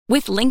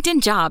With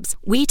LinkedIn Jobs,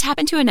 we tap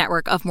into a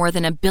network of more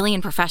than 1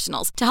 billion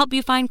professionals to help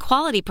you find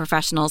quality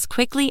professionals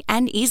quickly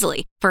and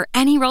easily for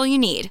any role you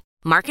need.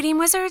 Marketing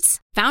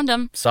wizards? Found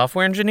them.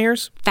 Software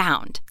engineers?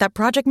 Found. That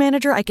project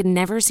manager I could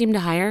never seem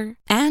to hire?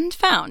 And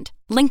found.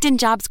 LinkedIn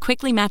Jobs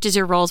quickly matches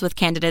your roles with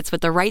candidates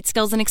with the right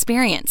skills and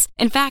experience.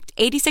 In fact,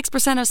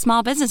 86% of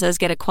small businesses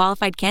get a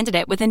qualified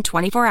candidate within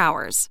 24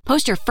 hours.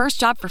 Post your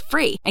first job for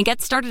free and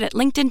get started at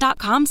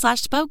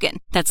linkedin.com/spoken.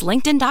 That's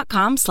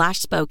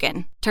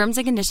linkedin.com/spoken. Terms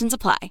and conditions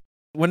apply.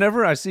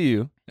 Whenever I see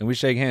you and we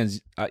shake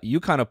hands, you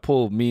kind of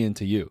pull me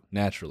into you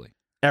naturally.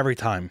 Every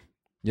time.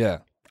 Yeah.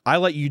 I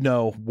let you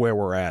know where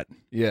we're at.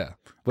 Yeah.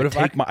 But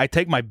I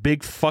take my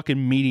big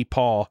fucking meaty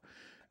paw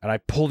and I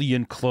pull you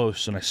in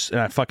close and I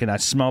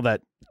smell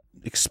that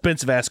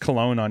expensive ass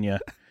cologne on you.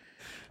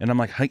 And I'm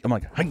like, how you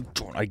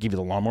doing? I give you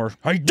the lawnmower.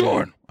 How you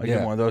doing? I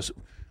give you one of those.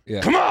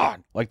 Yeah. Come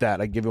on. Like that.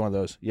 I give you one of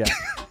those. Yeah.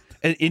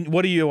 and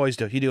what do you always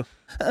do? You do.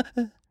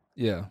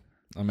 Yeah.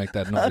 I make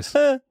that noise.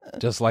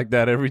 Just like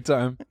that every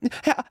time.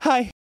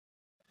 Hi.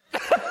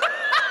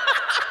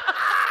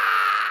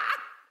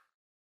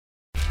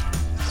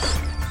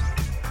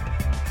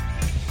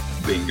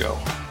 Bingo.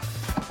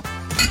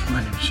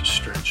 My name is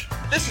Stretch.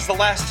 This is the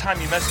last time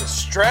you mess with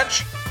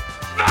Stretch.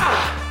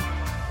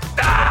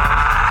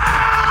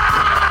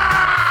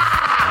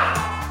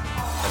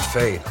 And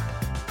Fade.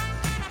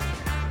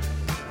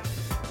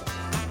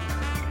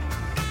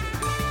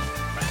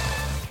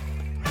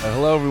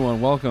 Hello,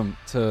 everyone. Welcome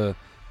to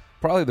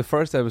probably the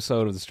first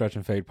episode of the Stretch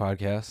and Fade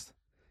podcast.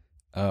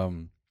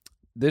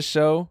 This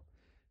show,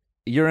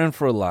 you're in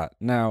for a lot.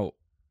 Now,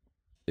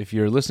 if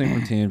you're listening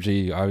from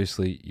TMG,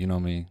 obviously you know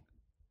me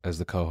as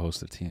the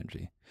co-host of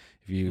TMG.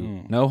 If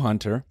you know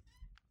Hunter,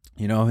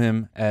 you know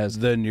him as...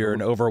 Then you're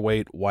an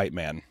overweight white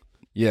man.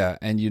 Yeah,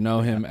 and you know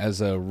him as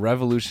a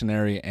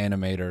revolutionary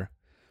animator.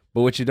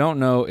 But what you don't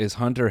know is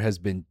Hunter has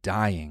been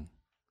dying,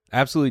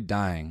 absolutely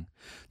dying,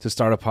 to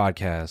start a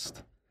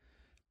podcast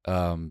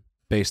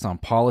based on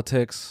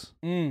politics,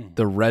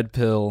 the red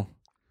pill,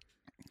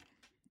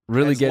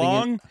 really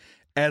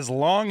as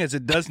long as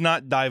it does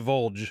not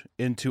divulge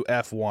into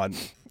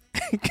F1.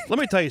 Let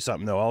me tell you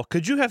something, though, Al.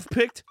 Could you have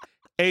picked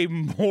a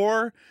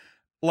more,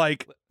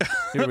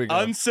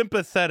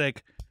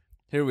 unsympathetic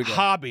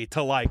hobby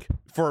to like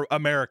for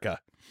America?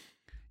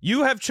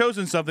 You have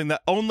chosen something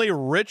that only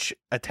rich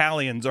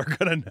Italians are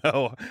going to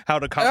know how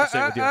to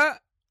conversate with you.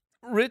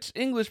 Rich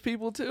English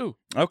people, too.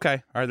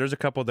 Okay. All right. There's a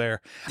couple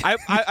there.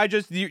 I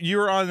just, you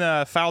were on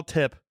the foul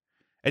tip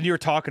and you were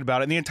talking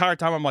about it. And the entire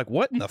time I'm like,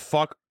 what in the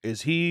fuck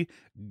is he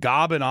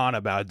gobbing on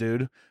about,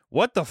 dude?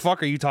 What the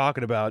fuck are you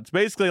talking about? It's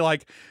basically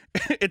like,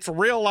 it's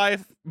real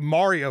life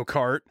Mario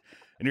Kart.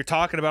 And you're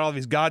talking about all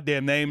these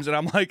goddamn names. And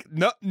I'm like,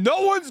 no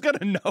one's going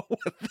to know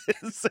what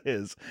this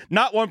is.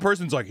 Not one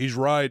person's like, he's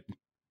right.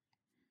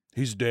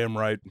 He's damn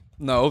right.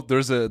 No,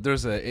 there's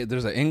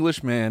an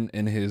English man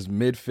in his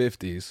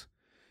mid-50s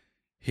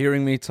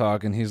hearing me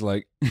talk, and he's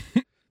like,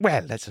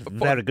 well, that's a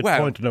very good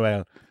point,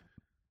 Noel.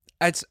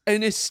 It's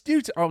an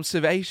astute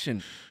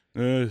observation.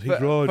 He's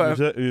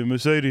right.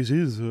 Mercedes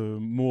is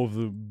more of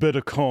the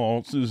better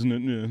cars, isn't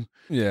it?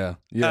 Yeah.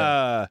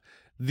 Yeah.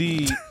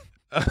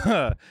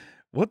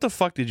 What the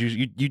fuck did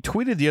you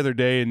tweeted the other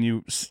day and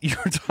you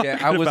were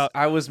talking about...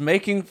 I was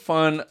making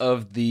fun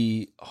of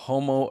the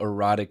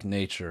homoerotic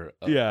nature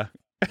of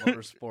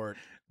motorsport.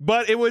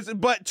 But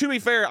to be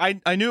fair,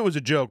 I knew it was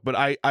a joke, but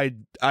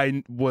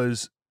it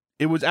was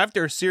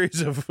after a series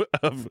of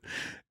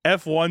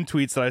F1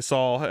 tweets that I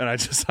saw, and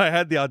I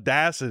had the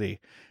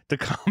audacity to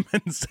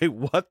comment and say,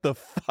 what the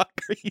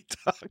fuck are you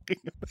talking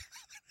about?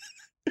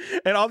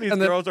 And all these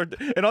girls are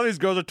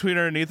tweeting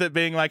underneath it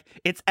being like,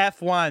 it's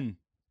F1.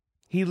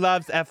 He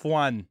loves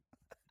F1.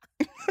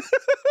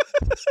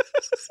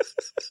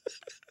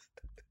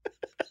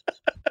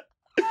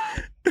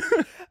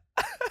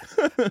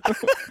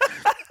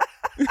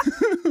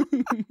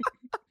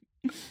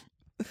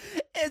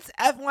 It's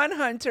F1,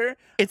 Hunter.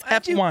 It's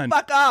F1.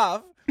 Fuck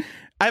off.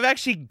 I've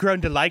actually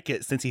grown to like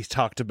it since he's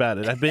talked about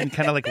it. I've been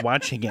kind of like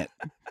watching it.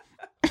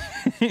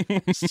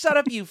 Shut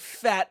up, you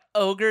fat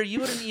ogre. You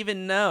wouldn't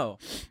even know.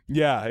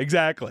 Yeah,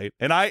 exactly.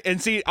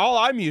 And see, all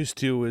I'm used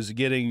to is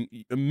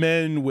getting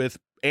men with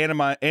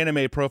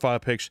anime profile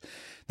pics.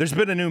 There's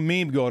been a new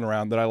meme going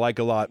around that I like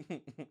a lot.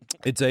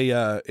 It's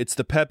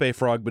the Pepe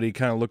frog, but he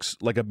kind of looks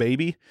like a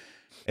baby.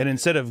 And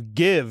instead of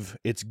give,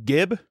 it's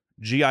Gib,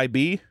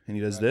 G-I-B, and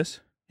he does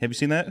this. Have you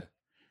seen that?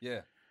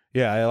 Yeah.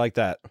 Yeah, I like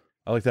that.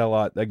 I like that a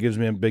lot. That gives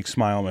me a big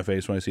smile on my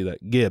face when I see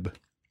that. Gib.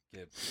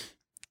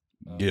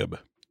 Gib.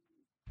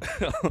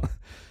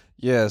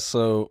 Yeah,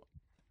 so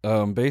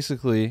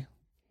basically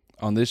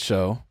on this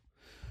show,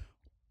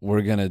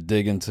 we're going to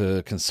dig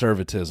into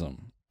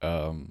conservatism,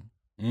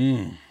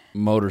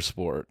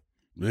 motorsport.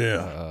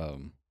 Yeah.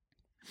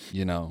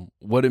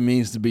 What it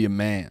means to be a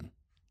man.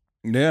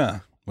 Yeah.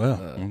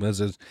 Well,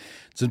 it's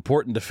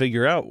important to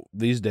figure out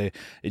these days.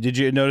 Did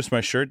you notice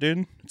my shirt,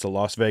 dude? It's a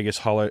Las Vegas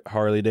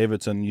Harley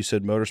Davidson. You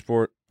said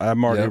motorsport.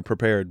 I'm already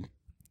prepared.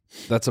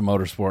 That's a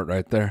motorsport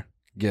right there.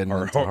 Getting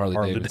into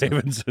Harley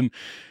Davidson.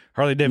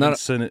 Harley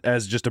Davidson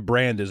as just a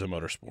brand is a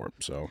motorsport.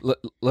 So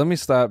let me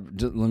stop.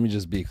 Let me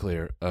just be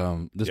clear.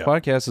 This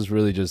podcast is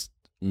really just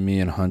me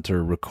and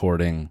Hunter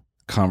recording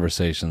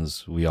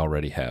conversations we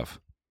already have.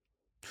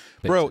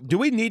 Basically. Bro, do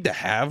we need to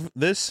have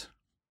this?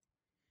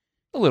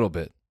 A little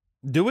bit.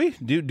 Do we?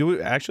 Do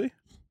we actually?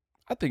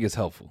 I think it's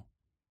helpful.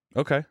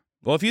 Okay.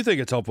 Well, if you think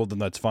it's helpful, then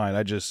that's fine.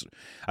 I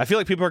feel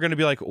like people are going to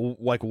be like,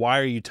 why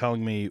are you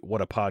telling me what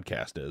a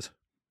podcast is?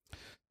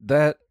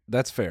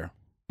 That's fair.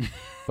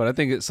 But I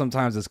think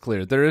sometimes it's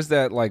clear. There is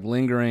that like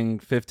lingering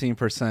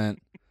 15%.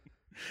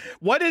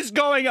 What is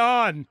going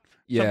on?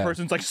 Yeah. Some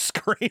person's like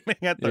screaming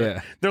at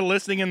they're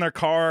listening in their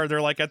car. They're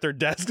like at their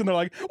desk and they're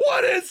like,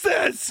 what is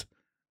this?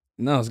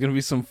 No, it's going to be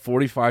some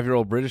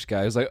 45-year-old British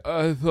guy who's like,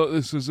 I thought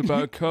this was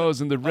about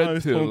cars and the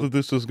red pill. I thought that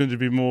this was going to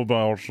be more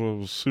about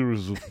a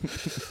series of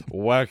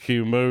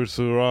wacky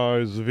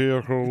motorized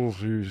vehicles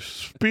who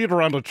speed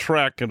around a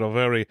track in a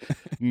very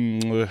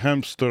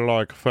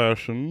hamster-like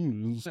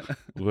fashion. It's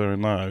very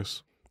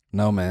nice.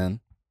 No, man.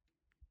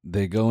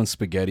 They go in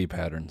spaghetti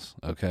patterns,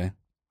 okay?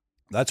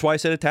 That's why I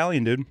said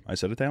Italian, dude. I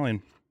said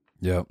Italian.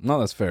 Yeah. No,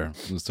 that's fair.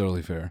 It's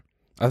totally fair.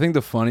 I think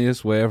the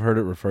funniest way I've heard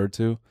it referred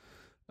to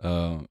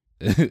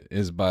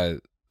is by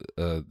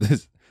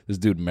this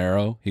dude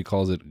Mero. He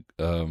calls it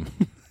Gucci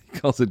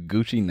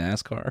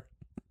NASCAR.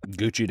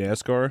 Gucci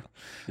NASCAR.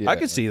 Yeah. I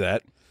could see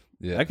that.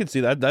 Yeah, I could see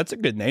that. That's a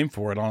good name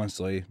for it.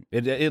 Honestly,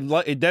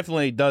 it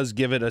definitely does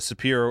give it a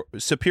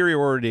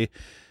superiority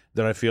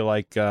that I feel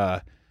like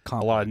a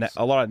lot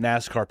of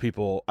NASCAR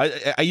people.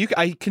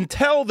 I can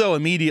tell though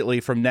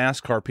immediately from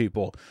NASCAR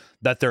people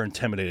that they're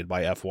intimidated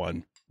by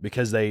F1.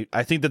 Because I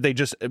think that they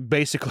just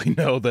basically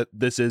know that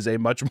this is a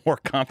much more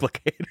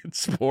complicated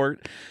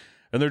sport.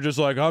 And they're just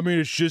like, I mean,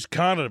 it's just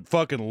kind of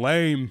fucking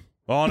lame,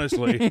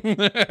 honestly.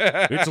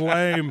 It's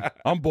lame.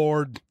 I'm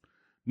bored.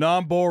 No,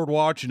 I'm bored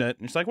watching it.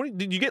 And it's like,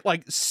 did you get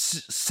like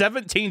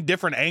 17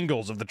 different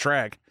angles of the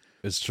track?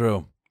 It's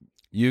true.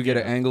 You get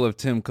an angle of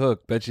Tim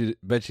Cook. Bet you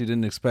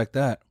didn't expect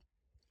that.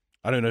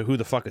 I don't know who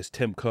the fuck is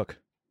Tim Cook.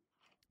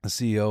 The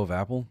CEO of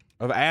Apple?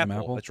 Of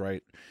Apple. That's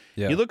right.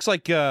 Yeah. He looks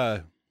like...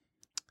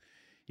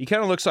 He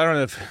kind of looks, I don't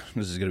know if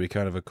this is going to be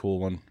kind of a cool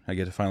one. I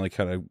get to finally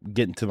kind of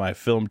get into my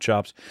film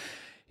chops.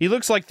 He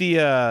looks like the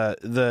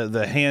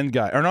hand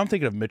guy. Or no, I'm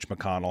thinking of Mitch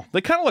McConnell.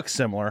 They kind of look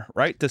similar,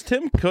 right? Does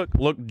Tim Cook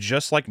look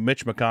just like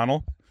Mitch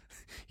McConnell?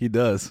 He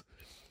does.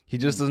 He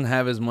just doesn't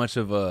have as much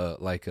of a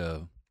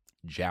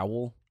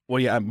jowl. Well,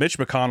 yeah, Mitch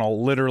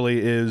McConnell literally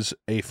is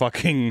a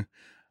fucking...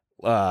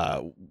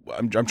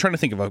 I'm trying to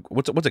think of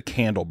what's a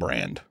candle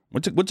brand.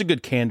 What's a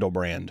good candle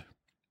brand?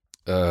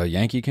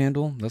 Yankee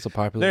Candle. That's a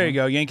popular There one.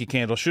 you go, Yankee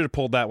Candle. Should have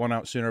pulled that one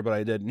out sooner, but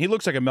I didn't. He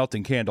looks like a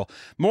melting candle.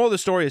 Moral of the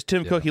story is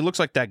Tim Cook. He looks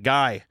like that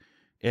guy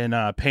in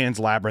Pan's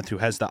Labyrinth who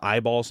has the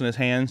eyeballs in his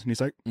hands, and he's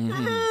like,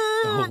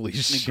 holy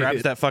shit! He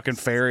grabs that fucking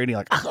fairy and he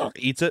like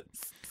eats it.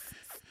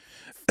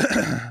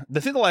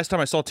 The last time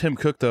I saw Tim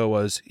Cook though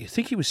was I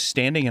think he was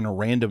standing in a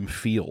random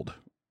field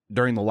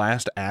during the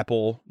last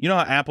Apple. You know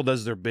how Apple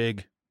does their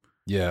big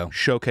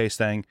showcase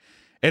thing,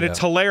 and it's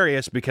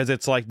hilarious because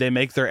it's like they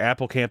make their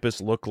Apple campus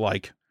look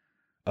like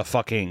a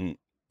fucking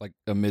like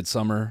a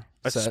Midsummer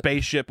set.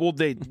 Spaceship. Well,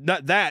 they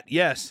not that,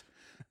 yes.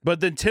 But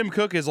then Tim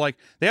Cook is like,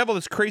 they have all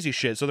this crazy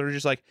shit, so they're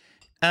just like,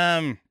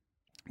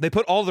 they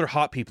put all their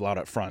hot people out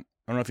up front.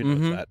 I don't know if you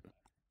noticed that.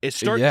 It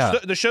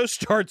starts the show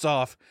starts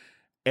off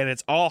and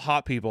it's all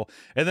hot people,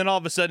 and then all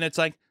of a sudden it's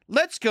like,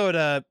 let's go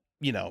to,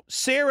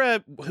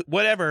 Sarah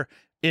whatever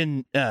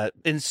and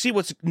see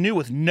what's new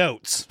with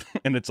Notes.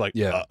 And it's like,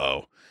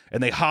 uh-oh.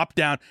 And they hop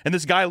down, and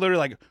this guy literally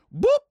like,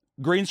 whoop,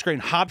 green screen,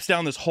 hops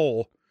down this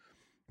hole.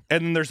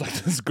 And then there's like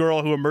this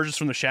girl who emerges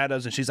from the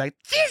shadows, and she's like,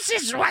 "This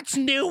is what's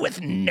new with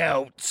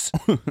Notes."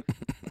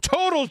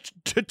 Total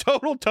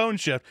tone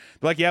shift.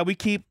 Like, yeah, we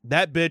keep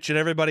that bitch and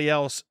everybody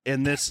else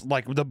in this,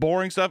 like the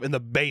boring stuff in the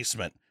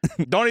basement.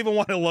 Don't even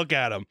want to look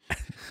at them.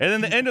 And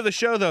then the end of the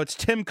show, though, it's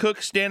Tim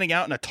Cook standing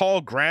out in a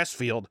tall grass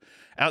field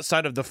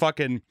outside of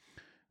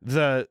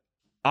the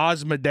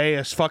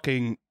Osmodeus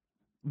fucking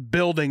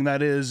building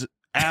that is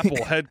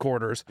Apple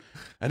headquarters,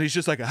 and he's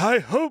just like, I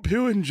hope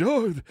you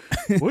enjoyed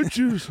what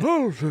you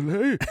saw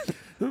today.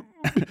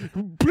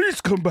 Please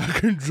come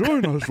back and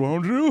join us,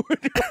 won't you?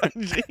 Like,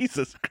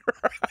 Jesus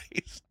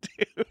Christ,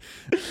 dude.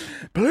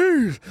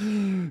 Please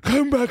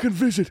come back and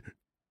visit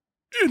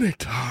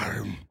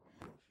anytime.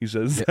 He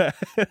says that.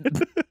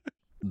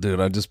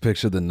 Dude, I just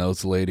pictured the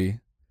Notes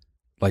lady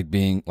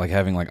having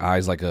like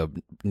eyes like a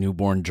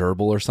newborn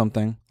gerbil or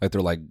something. Like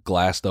they're like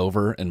glassed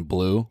over and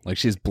blue. Like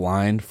she's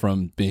blind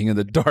from being in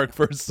the dark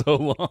for so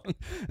long.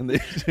 And they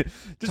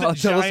tell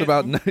us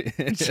about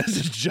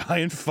just a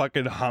giant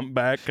fucking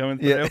humpback coming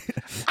through. Yeah.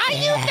 Are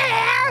you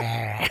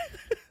there?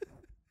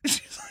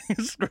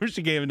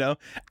 She gave no.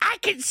 I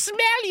can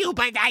smell you,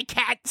 but I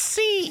can't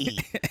see.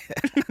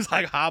 It's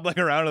like hobbling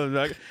around in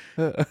the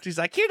dark. She's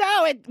like,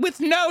 with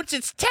Notes,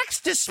 it's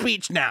text to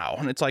speech now.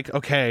 And it's like,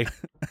 okay.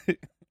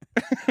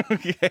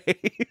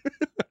 Okay.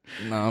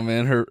 No,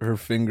 man, her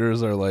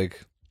fingers are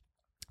like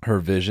her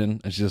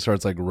vision, and she just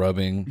starts like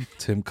rubbing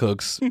Tim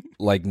Cook's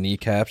like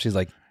kneecap. She's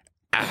like,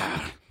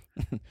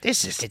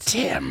 This is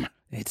Tim.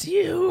 It's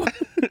you.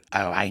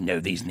 Oh, I know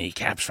these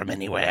kneecaps from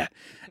anywhere.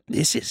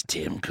 This is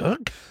Tim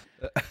Cook,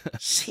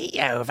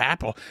 CEO of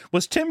Apple.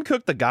 Was Tim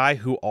Cook the guy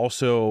who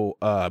also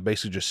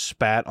basically just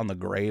spat on the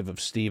grave of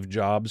Steve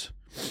Jobs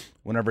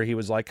whenever he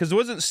was like, because it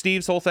wasn't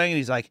Steve's whole thing, and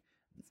he's like,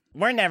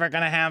 we're never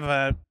going to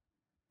have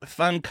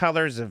fun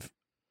colors of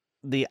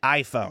the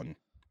iPhone,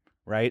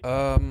 right?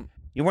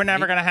 We're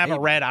never going to have a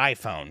red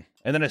iPhone.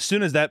 And then as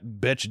soon as that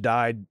bitch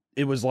died,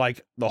 it was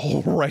like the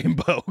whole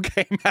rainbow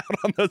came out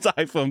on those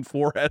iPhone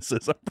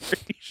 4Ss, I'm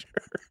pretty sure.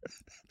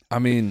 I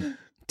mean,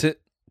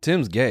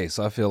 Tim's gay,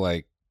 so I feel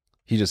like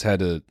he just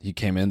he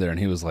came in there and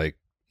he was like,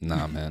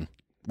 nah, man.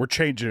 We're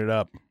changing it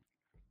up.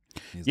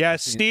 Yeah,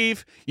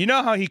 Steve, you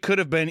know how he could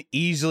have been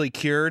easily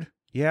cured?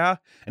 Yeah?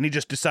 And he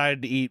just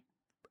decided to eat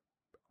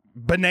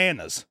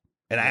bananas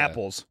and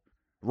apples,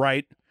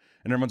 right?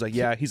 And everyone's like,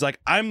 yeah. He's like,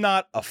 I'm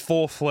not a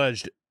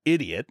full-fledged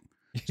idiot.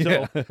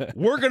 So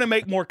we're going to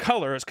make more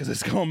colors because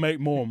it's going to make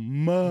more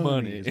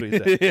money, is what he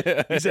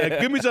said. He said,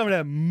 give me some of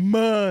that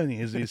money,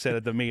 as he said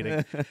at the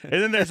meeting. And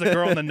then there's a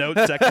girl in the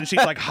notes section.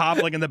 She's like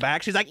hobbling in the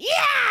back. She's like,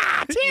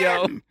 yeah,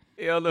 Tim.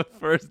 Yo, the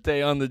first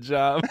day on the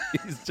job,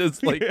 he's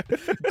just like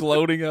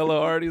gloating hella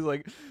hard. He's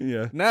like,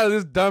 now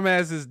this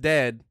dumbass is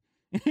dead.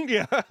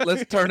 Yeah.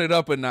 Let's turn it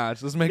up a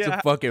notch. Let's make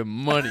some fucking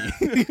money.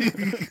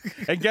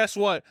 And guess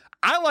what?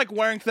 I like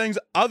wearing things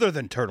other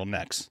than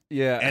turtlenecks.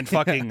 Yeah. And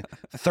fucking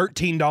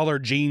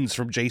 $13 jeans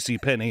from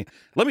JCPenney.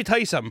 Let me tell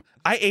you something.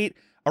 I ate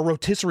a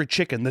rotisserie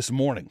chicken this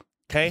morning.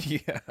 Okay?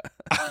 Yeah.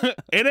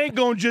 It ain't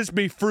gonna just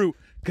be fruit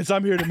because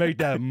I'm here to make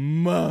that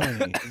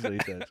money. Is what he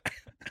says.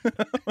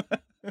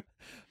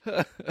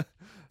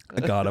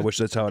 God, I wish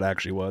that's how it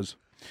actually was.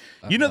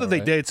 You know that they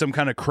did some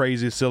kind of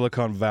crazy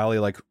Silicon Valley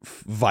like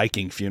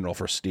Viking funeral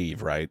for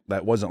Steve, right?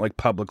 That wasn't like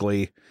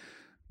publicly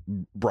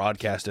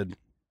broadcasted.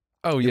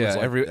 Oh yeah,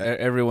 like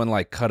everyone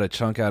like cut a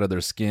chunk out of their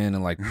skin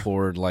and like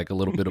poured like a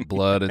little bit of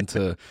blood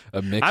into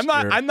a mixture.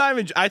 I'm not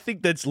even. I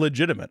think that's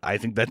legitimate. I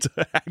think that's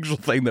an actual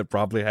thing that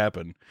probably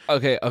happened.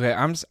 Okay.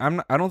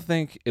 I don't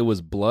think it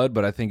was blood,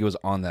 but I think it was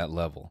on that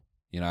level.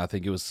 You know, I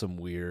think it was some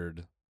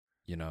weird.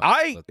 You know,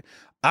 I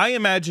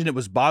imagine it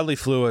was bodily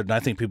fluid, and I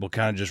think people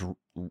kind of just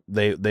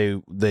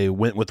they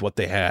went with what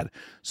they had.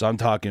 So I'm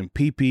talking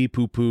pee pee,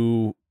 poo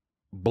poo,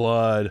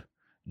 blood,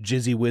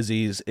 jizzy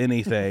wizzies,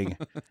 anything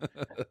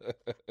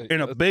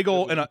in a big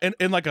old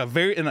in like a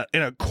very in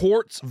a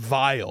quartz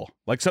vial,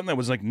 like something that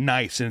was like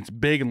nice and it's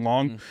big and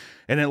long,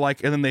 and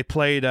then they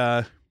played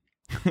what's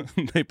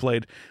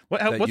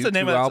the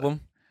name of that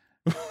album?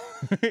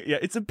 Yeah,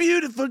 it's a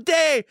beautiful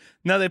day.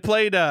 No, they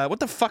played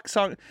what the fuck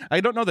song? I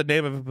don't know the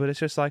name of it, but it's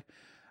just like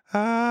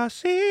I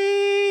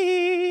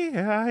see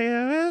how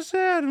you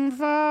sit and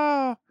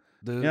fall.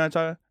 Dude. You know what I'm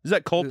talking? Is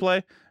that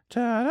Coldplay?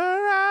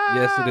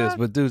 Yes, it is.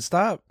 But dude,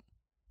 stop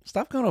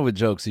coming up with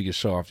jokes so you can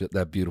show off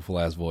that beautiful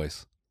ass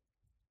voice.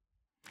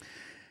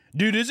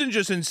 Dude, isn't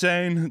just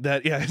insane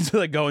that it's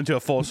like go into a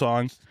full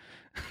song.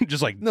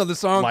 Just like no, the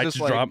song lights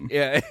just drop. Like,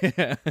 yeah.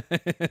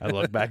 I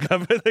look back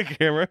up at the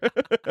camera.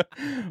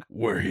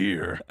 We're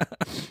here.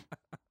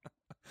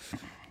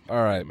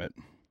 All right, man.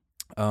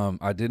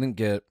 I didn't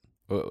get.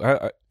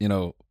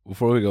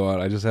 Before we go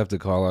on, I just have to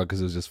call out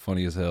because it was just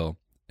funny as hell,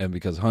 and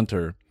because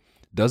Hunter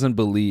doesn't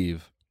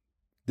believe.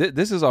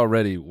 This is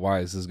already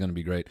why this is going to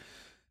be great.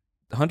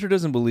 Hunter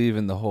doesn't believe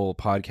in the whole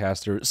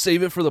podcaster.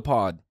 Save it for the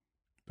pod.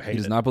 He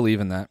does not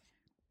believe in that.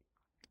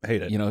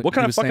 Hate it. You know, what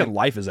kind of fucking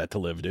life is that to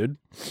live, dude?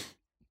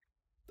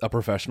 A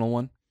professional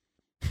one.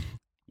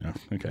 Oh,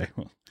 okay.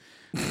 Well.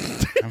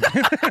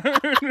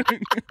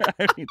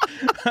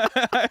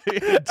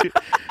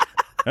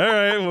 All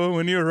right. Well,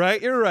 when you're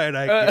right,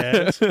 I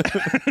guess.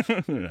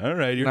 All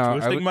right. You're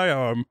twisting my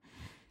arm.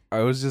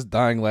 I was just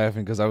dying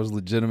laughing because I was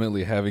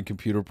legitimately having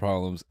computer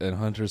problems. And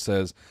Hunter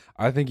says,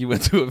 I think you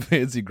went to a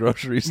fancy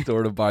grocery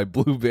store to buy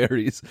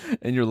blueberries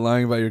and you're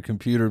lying about your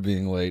computer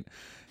being late.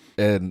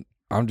 And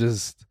I'm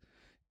just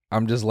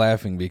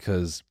laughing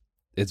because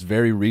it's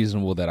very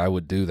reasonable that I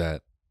would do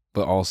that.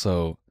 But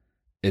also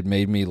it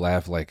made me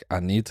laugh like I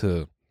need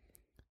to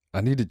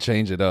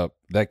change it up.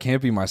 That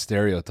can't be my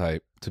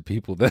stereotype to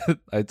people that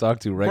I talk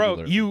to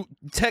regularly. Bro,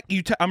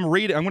 I'm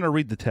going to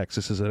read the text.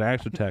 This is an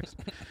actual text.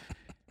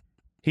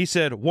 He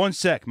said, 1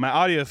 sec, my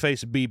audio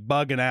face be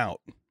bugging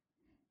out.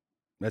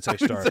 That's how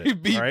he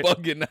started. Be right?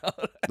 bugging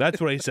out.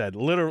 That's what he said.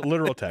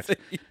 Literal text.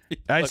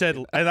 I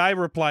said, and I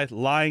replied,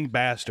 lying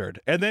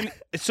bastard. And then,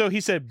 so he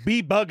said,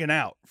 be bugging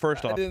out,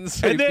 first off. I didn't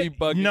say be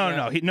bugging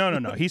out.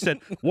 No. He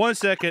said, 1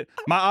 second,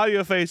 my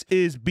audio face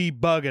is be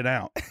bugging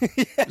out.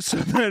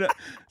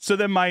 So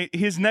then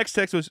his next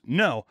text was,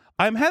 no,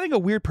 I'm having a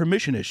weird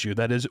permission issue.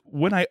 That is,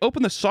 when I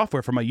open the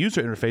software for my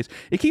user interface,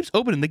 it keeps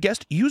opening the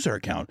guest user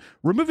account,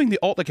 removing the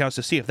alt accounts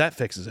to see if that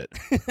fixes it.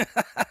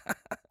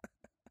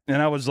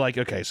 And I was like,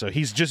 okay, so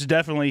he's just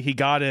definitely, he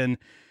got in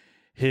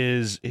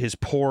his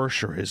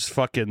Porsche or his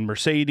fucking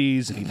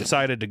Mercedes, and he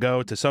decided to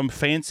go to some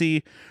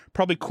fancy,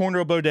 probably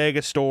corner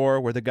bodega store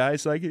where the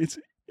guy's like, it's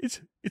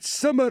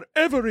summer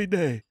every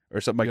day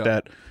or something like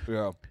that.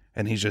 Yeah.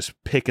 and he's just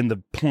picking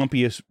the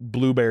plumpiest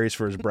blueberries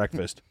for his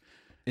breakfast.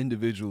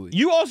 Individually.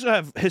 You also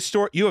have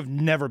you have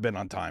never been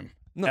on time.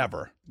 No.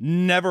 Ever.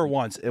 Never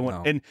once.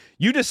 And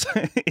you just,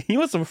 you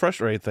know what's the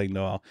frustrating thing,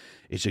 Noel,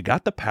 is you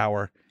got the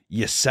power,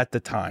 you set the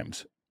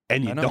times,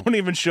 and you don't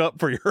even show up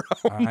for your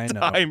own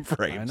time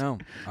frames. I know.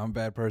 I'm a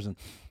bad person.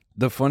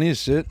 The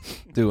funniest shit,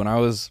 dude, when I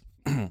was,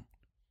 so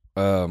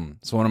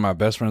one of my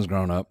best friends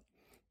growing up,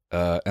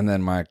 and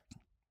then the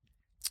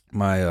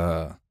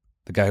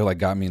guy who like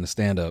got me into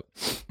stand up,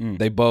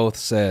 they both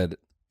said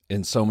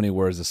in so many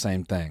words the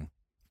same thing,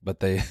 but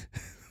they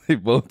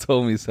both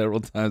told me several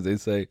times. They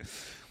say,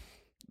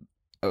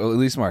 at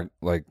least my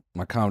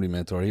comedy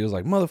mentor, he was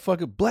like,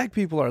 motherfucker, black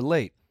people are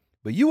late,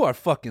 but you are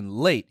fucking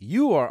late.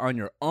 You are on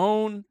your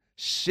own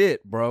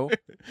shit, bro.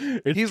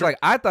 He's like,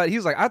 I thought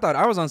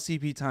I was on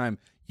CP time.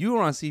 You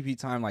were on CP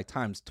time like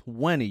times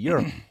 20.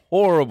 You're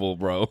horrible,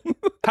 bro.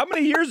 How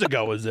many years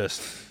ago was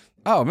this?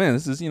 Oh man,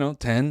 this is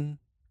 10,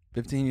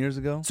 15 years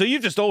ago. So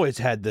you've just always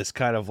had this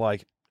kind of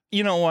like,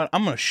 you know what?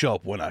 I'm gonna show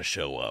up when I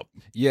show up.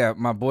 Yeah,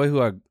 my boy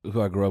who I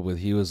grew up with,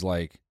 he was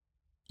like,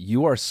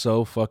 you are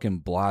so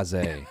fucking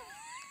blasé.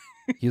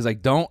 He was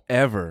like, don't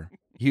ever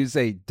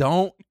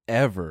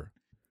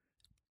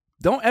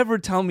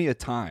tell me a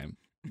time,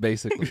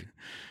 basically.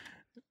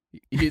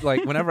 He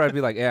like, whenever I'd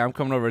be like, I'm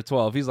coming over at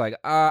 12, he's like,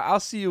 I'll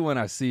see you when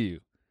I see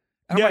you.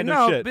 And I'm like,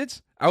 no, shit.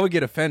 Bitch. I would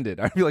get offended.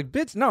 I'd be like,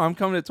 bitch, no, I'm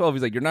coming at 12.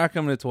 He's like, you're not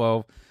coming at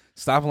 12.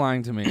 Stop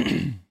lying to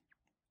me.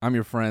 I'm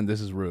your friend.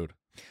 This is rude.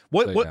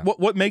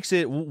 What makes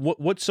it,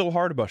 what's so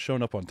hard about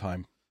showing up on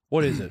time?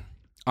 What is it?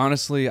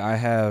 Honestly, I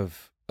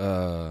have,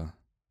 what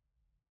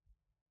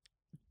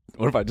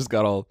if I just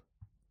got all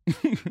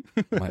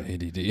my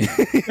ADD?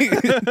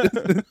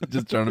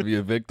 Just trying to be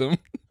a victim.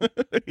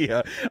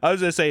 Yeah. I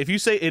was going to say, if you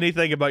say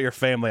anything about your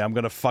family, I'm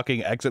going to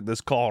fucking exit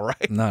this call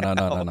right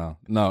now.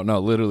 No.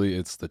 Literally,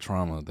 it's the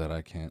trauma that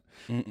I can't.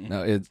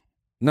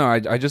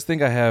 I just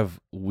think I have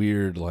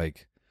weird,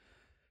 like,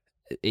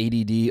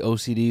 ADD,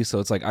 OCD. So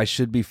it's like, I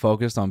should be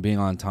focused on being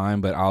on time,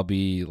 but I'll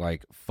be,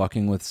 like,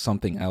 fucking with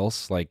something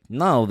else. Like,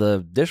 no,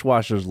 the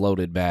dishwasher's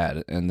loaded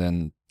bad. And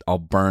then I'll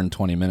burn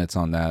 20 minutes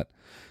on that.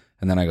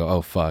 And then I go,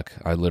 oh, fuck,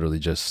 I literally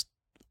just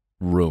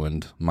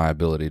ruined my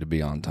ability to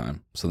be on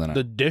time. So then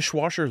the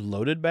dishwasher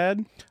loaded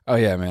bad? Oh,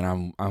 yeah,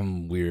 man,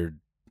 I'm weird.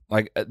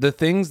 Like, the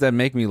things that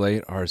make me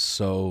late are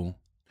so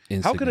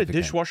insignificant. How could a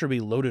dishwasher be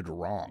loaded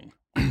wrong?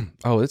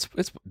 Oh, it's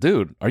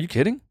dude, are you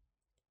kidding?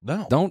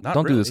 No. Don't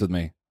really. do this with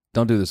me.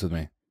 Don't do this with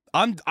me.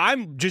 I'm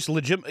just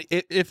legit.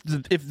 If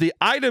the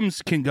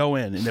items can go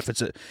in, and if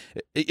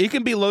it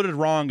can be loaded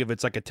wrong if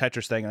it's like a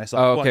Tetris thing, and I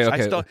saw, okay.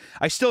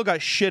 I still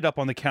got shit up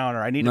on the counter.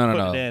 I need to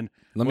put it in.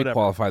 Let me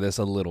qualify this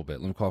a little bit.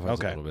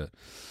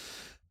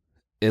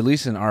 At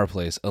least in our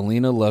place,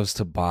 Alina loves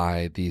to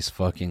buy these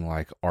fucking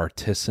like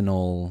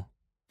artisanal,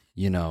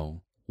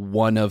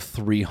 1 of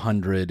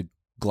 300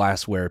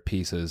 glassware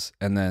pieces,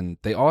 and then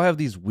they all have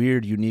these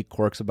weird, unique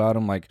quirks about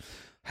them, like.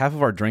 Half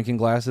of our drinking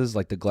glasses,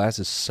 like the glass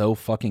is so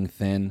fucking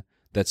thin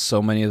that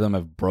so many of them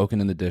have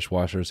broken in the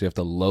dishwasher, so you have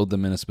to load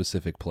them in a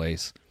specific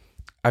place.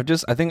 I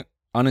think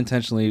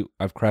unintentionally,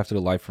 I've crafted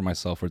a life for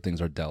myself where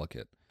things are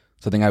delicate.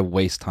 So I think I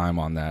waste time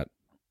on that,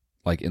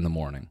 like in the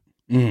morning,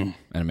 and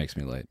it makes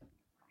me late.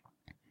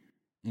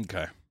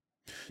 Okay.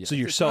 Yeah. So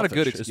you're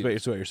selfish. Is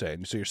what you're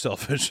saying. So you're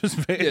selfish.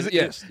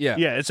 Yes. Yeah.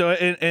 Yeah. So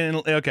and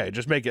okay,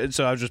 just make it.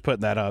 So I was just putting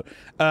that out.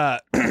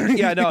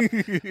 Yeah. No,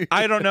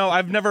 I don't know.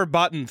 I've never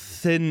bought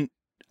thin.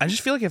 I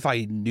just feel like if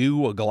I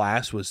knew a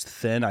glass was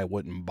thin, I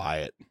wouldn't buy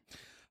it.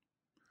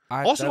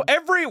 Why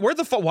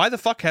the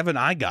fuck haven't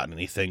I gotten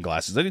any thin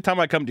glasses? Anytime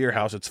I come to your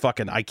house, it's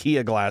fucking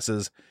IKEA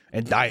glasses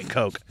and Diet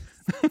Coke.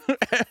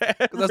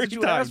 That's what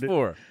you asked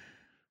for.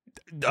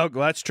 Oh,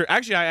 that's true.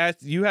 Actually, I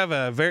asked. You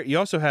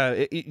also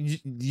have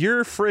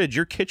your fridge.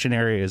 Your kitchen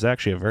area is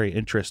actually a very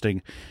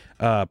interesting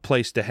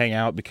place to hang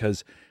out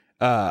because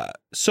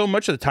so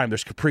much of the time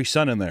there's Capri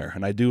Sun in there,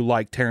 and I do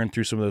like tearing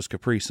through some of those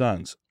Capri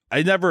Suns.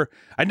 I never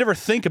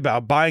think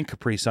about buying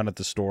Capri Sun at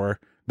the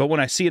store, but when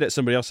I see it at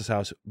somebody else's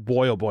house,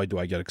 boy oh boy, do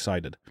I get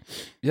excited.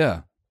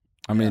 Yeah,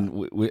 I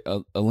mean,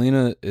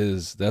 Alina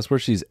that's where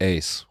she's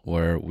ace.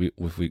 Where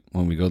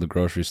when we go to the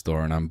grocery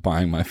store and I'm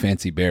buying my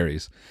fancy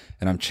berries,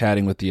 and I'm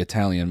chatting with the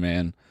Italian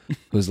man,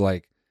 who's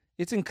like,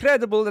 "It's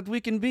incredible that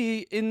we can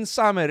be in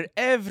summer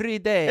every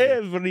day."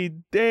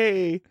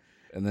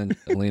 And then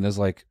Alina's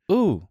like,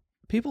 "Ooh,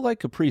 people like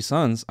Capri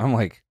Suns." I'm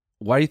like,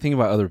 "Why do you think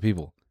about other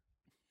people?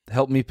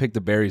 Help me pick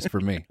the berries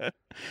for me."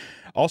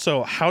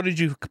 Also, how did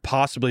you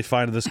possibly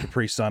find this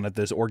Capri Sun at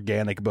this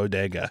organic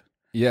bodega?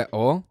 Yeah,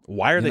 well,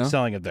 why are they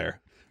selling it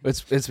there?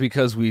 It's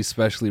because we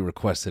specially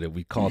requested it.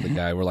 We called the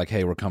guy. We're like,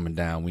 "Hey, we're coming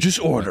down.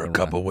 Just order a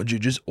couple, would you?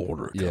 Just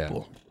order a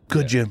couple.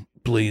 Could you,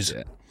 please?"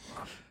 Yeah.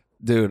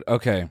 Dude,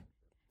 okay.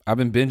 I've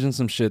been binging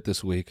some shit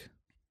this week.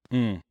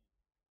 Did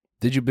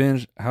you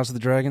binge House of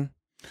the Dragon?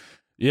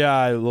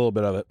 Yeah, a little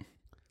bit of it.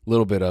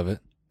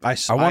 I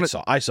saw it.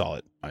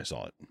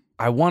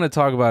 I want to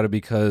talk about it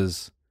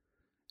because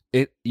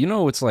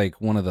it's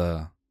like one of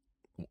the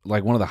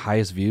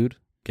highest viewed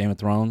Game of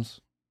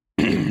Thrones.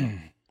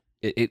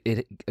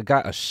 it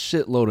got a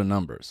shitload of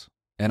numbers.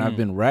 And I've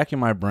been racking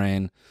my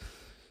brain.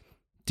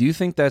 Do you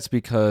think that's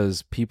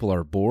because people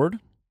are bored?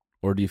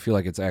 Or do you feel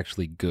like it's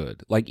actually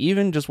good? Like,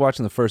 even just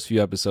watching the first few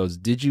episodes,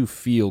 did you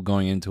feel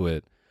going into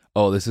it,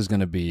 oh, this is going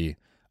to be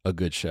a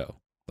good show?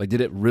 Like,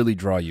 did it really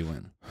draw you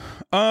in?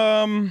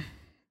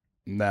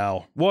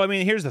 No. Well, I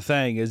mean, here's the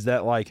thing is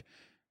that, like,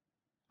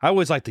 I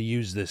always like to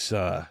use this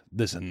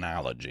this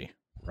analogy,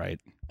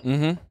 right?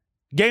 Mm-hmm.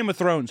 Game of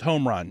Thrones,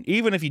 home run.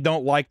 Even if you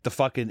don't like the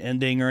fucking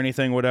ending or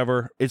anything,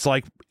 whatever, it's,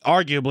 like,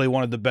 arguably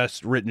one of the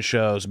best written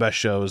shows, best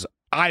shows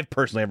I've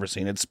personally ever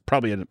seen. It's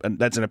probably,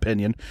 that's an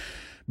opinion.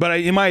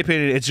 But in my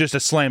opinion, it's just a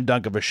slam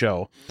dunk of a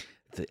show.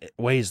 The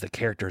ways the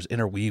characters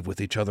interweave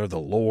with each other, the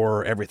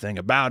lore, everything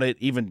about it,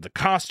 even the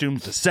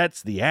costumes, the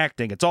sets, the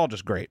acting, it's all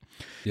just great.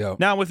 Yeah.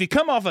 Now, if you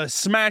come off a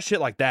smash hit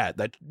like that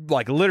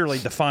like literally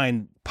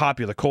defined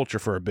popular culture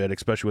for a bit,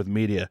 especially with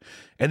media,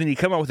 and then you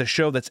come out with a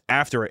show that's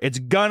after it,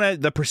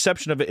 the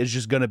perception of it is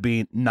just gonna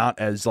be not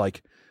as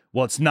like,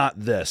 well, it's not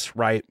this,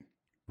 right?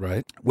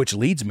 Right. Which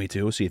leads me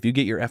to, see, if you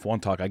get your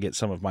F1 talk, I get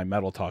some of my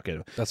metal talk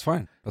in. That's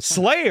fine.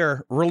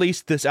 Slayer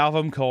released this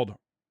album called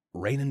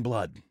Rain and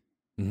Blood,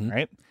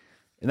 right?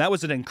 And that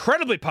was an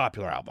incredibly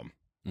popular album.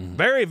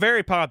 Very,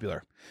 very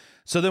popular.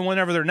 So then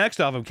whenever their next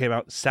album came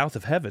out, South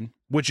of Heaven,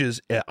 which is,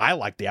 I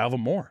like the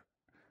album more.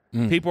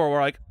 People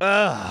were like,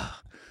 ugh,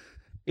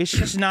 it's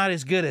just not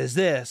as good as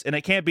this. And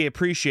it can't be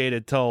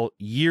appreciated till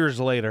years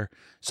later.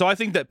 So I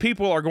think that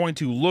people are going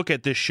to look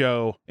at this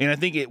show, and I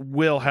think it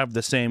will have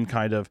the same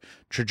kind of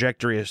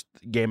trajectory as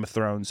Game of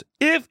Thrones,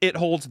 if it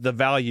holds the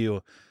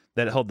value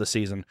that it held this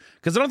season.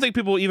 Because I don't think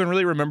people even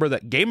really remember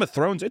that Game of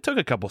Thrones, it took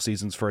a couple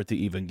seasons for it to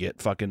even get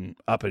fucking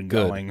up and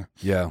going.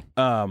 Yeah.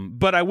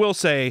 But I will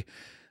say,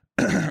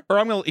 or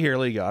I'm going to, here,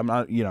 let you go. I'm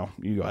not, you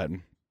go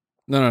ahead.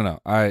 No.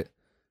 I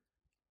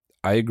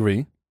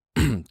agree,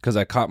 because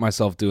I caught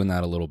myself doing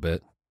that a little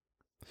bit.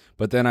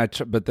 But then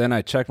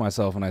I checked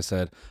myself and I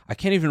said, I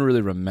can't even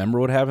really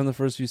remember what happened in the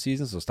first few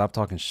seasons, so stop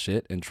talking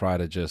shit and try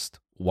to just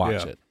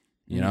watch it,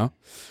 you know?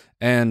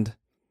 And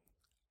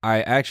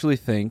I actually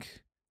think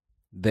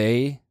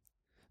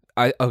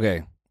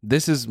okay,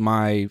 this is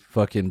my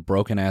fucking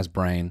broken ass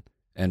brain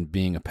and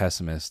being a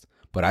pessimist,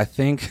 but I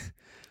think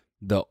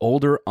the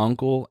older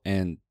uncle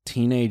and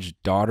teenage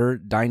daughter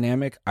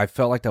dynamic, I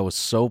felt like that was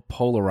so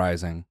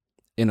polarizing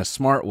in a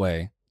smart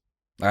way.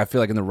 I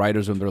feel like in the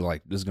writers' room, they're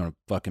like, this is going to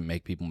fucking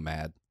make people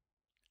mad.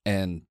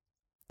 And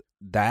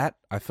that,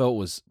 I felt,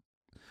 was,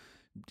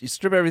 you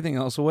strip everything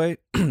else away,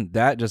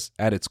 that just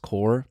at its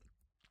core,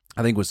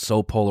 I think was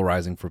so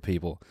polarizing for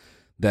people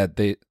that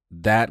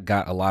that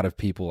got a lot of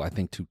people, I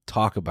think, to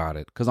talk about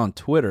it. Because on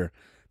Twitter,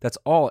 that's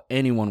all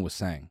anyone was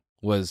saying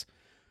was,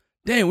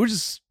 damn, we're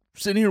just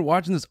sitting here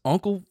watching this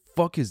uncle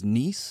fuck his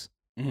niece.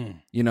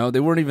 You know, they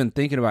weren't even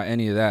thinking about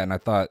any of that. And I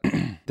thought,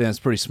 that's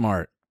pretty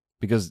smart,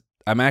 because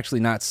I'm actually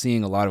not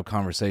seeing a lot of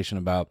conversation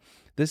about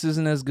this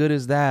isn't as good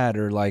as that,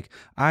 or like,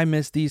 I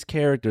miss these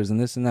characters and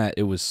this and that.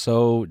 It was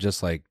so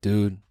just like,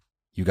 dude,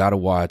 you got to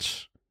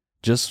watch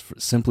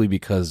simply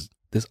because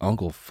this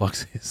uncle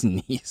fucks his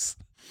niece.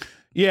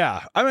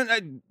 Yeah. I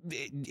mean,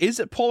 is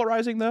it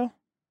polarizing though?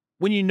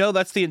 When you know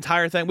that's the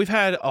entire thing? We've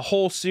had a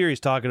whole series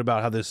talking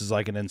about how this is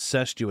like an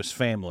incestuous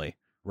family,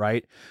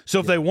 right?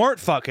 So if they weren't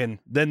fucking,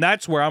 then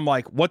that's where I'm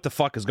like, what the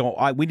fuck is going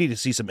on? We need to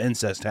see some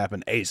incest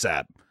happen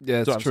ASAP.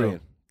 Yeah, that's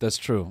true. That's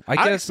true.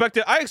 I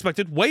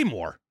expected way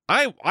more.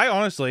 I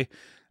honestly,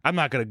 I'm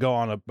not going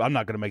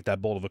to make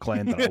that bold of a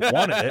claim that I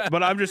wanted it,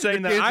 but I'm just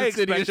saying that I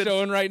expected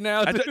showing right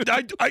now.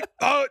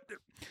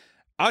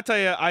 I'll tell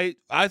you,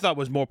 I thought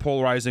was more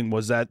polarizing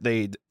was that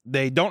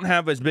they don't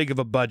have as big of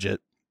a budget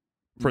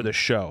for the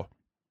show,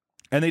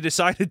 and they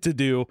decided to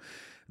do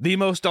the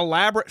most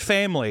elaborate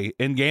family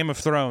in Game of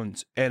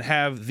Thrones and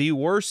have the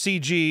worst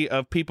CG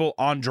of people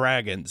on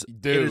dragons.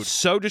 Dude. It is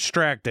so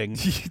distracting.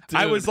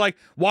 I was like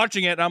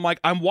watching it and I'm like,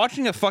 I'm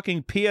watching a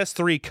fucking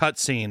PS3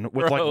 cutscene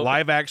with like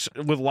live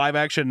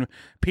action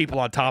people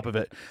on top of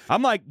it.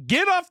 I'm like,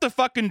 get off the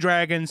fucking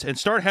dragons and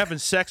start having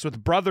sex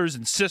with brothers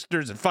and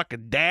sisters and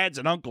fucking dads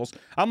and uncles.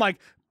 I'm like,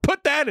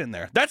 put that in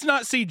there. That's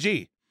not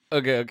CG.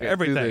 Okay.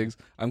 Everything. 2 things.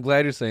 I'm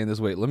glad you're saying this.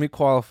 Wait, let me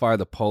qualify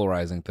the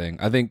polarizing thing.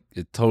 I think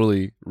it's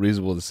totally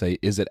reasonable to say,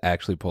 is it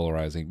actually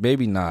polarizing?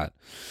 Maybe not.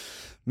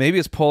 Maybe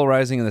it's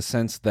polarizing in the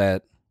sense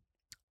that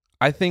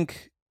I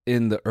think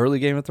in the early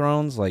Game of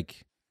Thrones,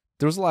 like,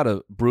 there was a lot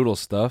of brutal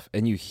stuff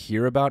and you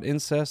hear about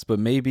incest, but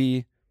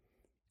maybe,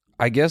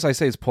 I guess I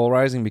say it's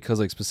polarizing because,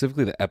 like,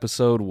 specifically the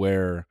episode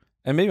where,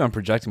 and maybe I'm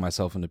projecting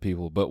myself into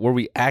people, but where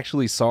we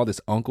actually saw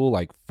this uncle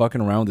like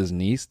fucking around with his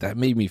niece, that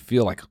made me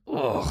feel like,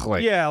 ugh.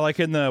 Like, yeah, like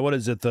in the, what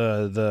is it,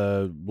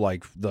 the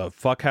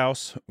fuck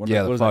house?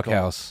 The fuck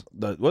house.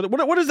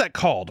 What is that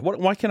called?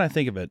 Why can't I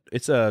think of it?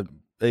 It's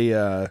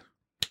it's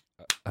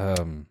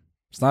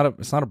not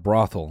a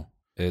brothel.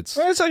 It's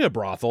like a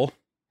brothel,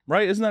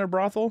 right? Isn't that a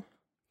brothel?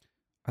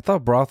 I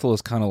thought brothel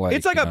is kind of like,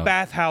 it's like a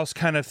bathhouse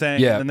kind of thing.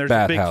 Yeah, and then there's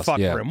a big fuck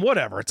yeah. room.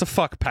 Whatever. It's a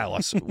fuck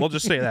palace. We'll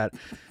just say that.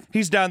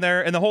 He's down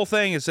there, and the whole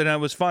thing is, and it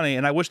was funny,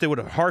 and I wish they would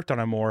have harked on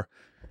him more.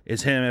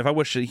 is him. If I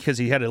wish, because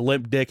he had a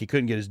limp dick, he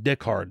couldn't get his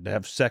dick hard to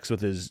have sex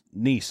with his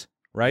niece,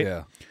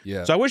 right?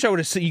 Yeah. So I wish I would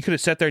have seen, you could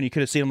have sat there and you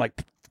could have seen him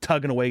like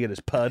tugging away at his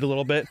pud a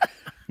little bit.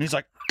 And he's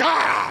like,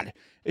 God!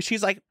 And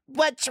she's like,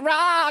 what's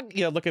wrong?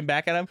 You know, looking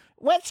back at him,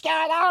 what's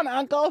going on,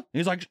 uncle? And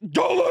he's like,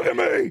 don't look at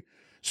me!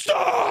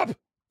 Stop!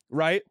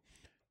 Right?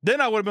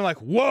 Then I would have been like,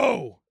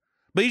 whoa!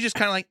 But he's just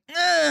kind of like,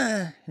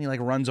 and he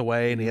like runs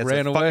away, and he has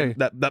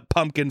that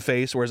pumpkin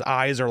face where his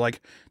eyes are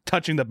like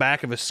touching the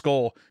back of his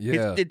skull.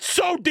 Yeah. It's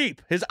so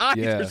deep. His eyes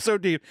are so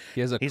deep.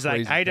 He's like,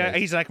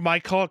 he's like, my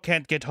call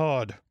can't get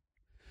hard.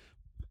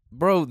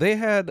 Bro, they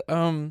had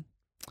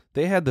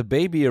the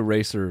baby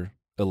eraser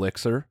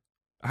elixir.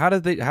 How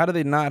did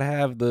they not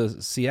have the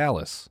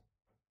Cialis?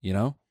 You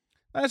know?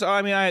 I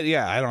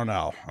don't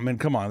know. I mean,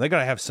 come on, they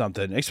gotta have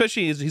something.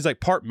 Especially he's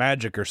like part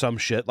magic or some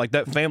shit. Like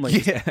that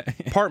family,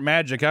 part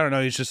magic. I don't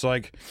know. He's just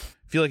like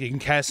feel like he can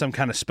cast some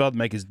kind of spell to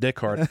make his dick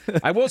hard.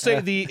 I will say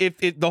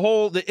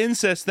the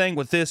incest thing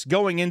with this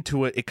going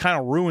into it kind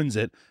of ruins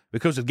it,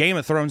 because with Game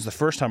of Thrones, the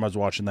first time I was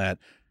watching that,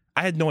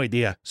 I had no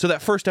idea. So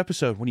that first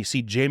episode when you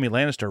see Jaime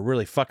Lannister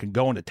really fucking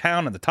going to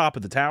town on the top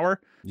of the tower,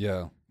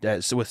 so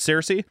with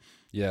Cersei,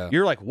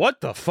 you're like,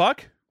 what the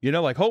fuck? You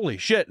know, like, holy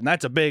shit. And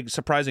that's a big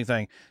surprising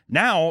thing.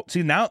 Now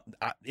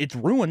it's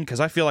ruined,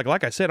 because I feel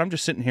like I said, I'm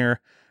just sitting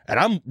here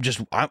and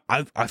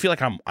I feel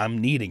like I'm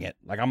needing it.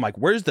 Like, I'm like,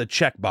 where's the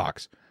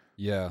checkbox?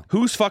 Yeah.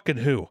 Who's fucking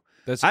who?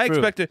 That's I true.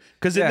 expected,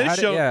 because in this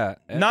show,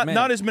 man.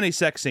 not as many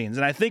sex scenes.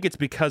 And I think it's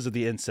because of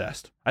the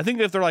incest. I think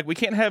if they're like, we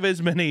can't have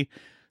as many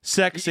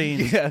sex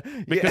scenes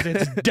because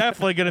it's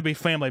definitely going to be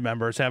family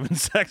members having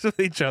sex with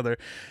each other.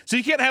 So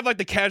you can't have like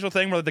the casual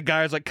thing where the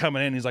guy's like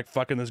coming in, he's like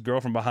fucking this girl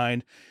from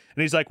behind,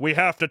 and he's like, we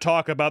have to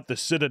talk about the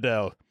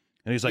Citadel.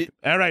 And he's like,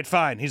 all right,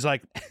 fine. He's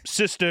like,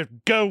 sister,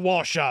 go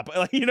wash up.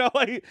 Like, you know,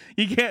 like,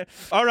 you can't,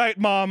 all right,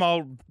 mom,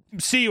 I'll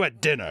see you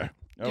at dinner.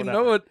 You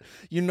know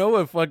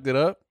what fucked it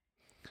up?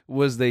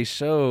 Was they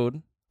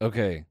showed,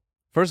 okay,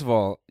 first of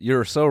all,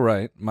 you're so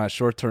right. My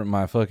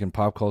fucking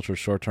pop culture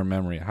short-term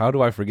memory. How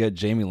do I forget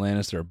Jaime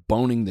Lannister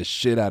boning the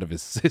shit out of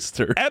his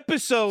sister?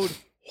 Episode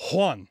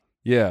 1.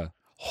 Yeah.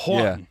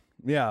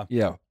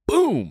 Yeah.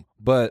 Boom.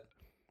 But,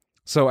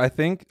 so I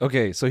think,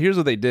 okay, so here's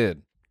what they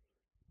did.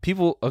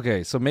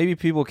 So maybe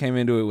people came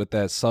into it with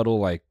that subtle,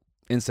 like,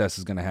 incest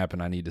is going to happen,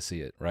 I need to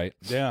see it, right?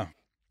 Yeah.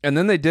 And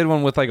then they did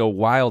one with, like, a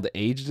wild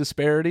age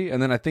disparity,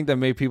 and then I think that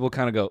made people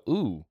kind of go,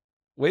 ooh,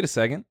 wait a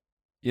second,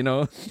 you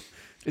know?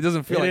 It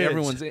doesn't feel like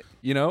everyone's,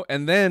 you know?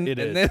 And then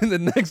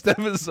the next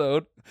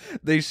episode,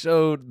 they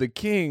showed the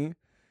king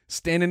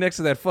standing next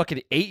to that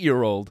fucking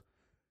 8-year-old.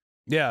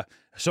 Yeah.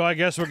 So I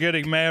guess we're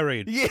getting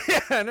married. Yeah.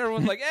 And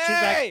everyone's like,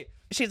 hey!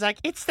 She's like,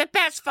 it's the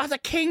best for the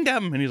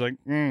kingdom. And he's like,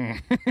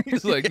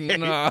 He's like,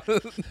 nah.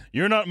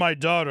 You're not my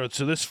daughter,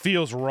 so this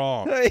feels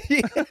wrong.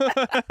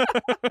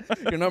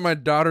 You're not my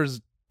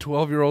daughter's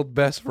 12-year-old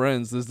best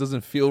friends. This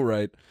doesn't feel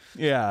right.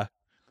 Yeah.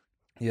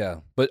 Yeah.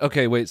 But,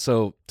 okay, wait.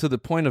 So, to the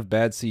point of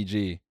bad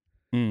CG,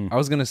 I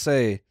was going to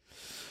say,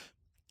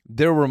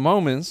 there are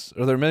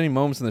many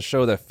moments in the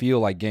show that feel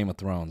like Game of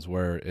Thrones,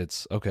 where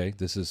it's, okay,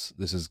 this is,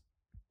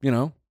 you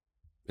know,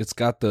 it's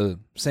got the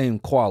same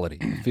quality.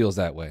 It feels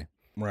that way.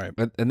 Right.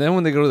 And then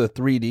when they go to the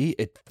 3D,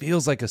 it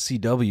feels like a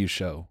CW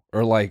show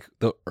or like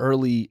the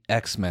early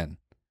X-Men.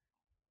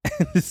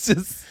 It's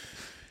just...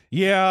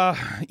 Yeah.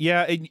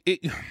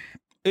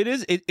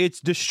 It's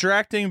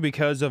distracting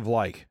because of,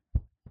 like,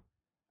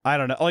 I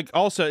don't know. Like,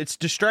 also, it's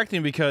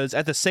distracting because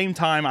at the same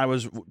time I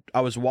was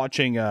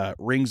watching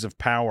Rings of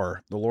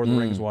Power, the Lord of the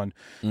Rings one,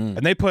 and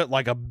they put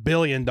like $1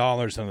 billion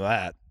into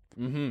that.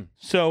 Mm-hmm.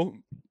 So,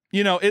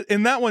 you know,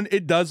 in that one,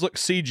 it does look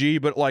CG,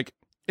 but like,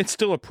 it's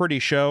still a pretty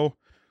show.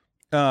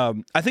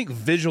 I think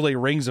visually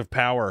Rings of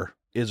Power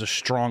is a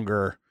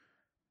stronger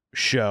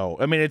show.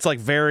 I mean, it's like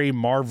very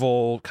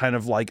Marvel, kind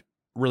of like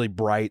really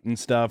bright and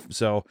stuff.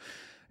 So,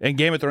 and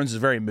Game of Thrones is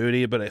very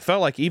moody, but it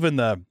felt like even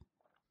the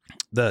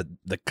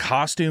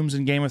costumes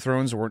in Game of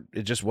Thrones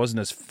it just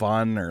wasn't as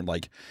fun, or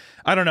like,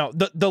 I don't know.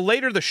 The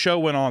later the show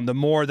went on, the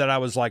more that I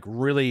was like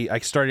I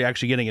started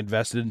actually getting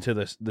invested into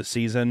the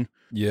season.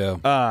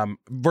 Yeah.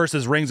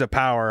 Versus Rings of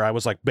Power, I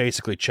was like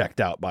basically checked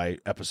out by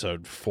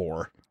episode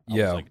 4. I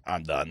was like,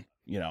 I'm done.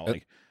 You know,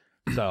 like,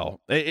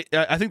 so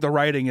I think the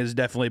writing is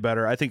definitely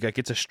better. I think like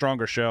it's a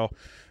stronger show,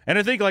 and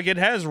I think like it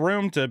has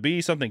room to be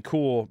something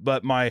cool.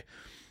 But my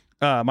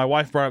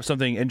wife brought up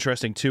something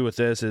interesting too with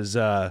this is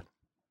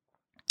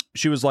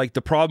she was like,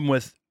 the problem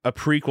with a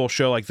prequel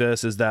show like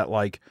this is that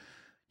like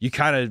you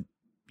kind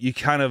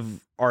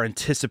of are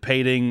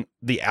anticipating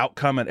the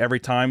outcome at every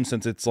time,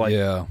 since it's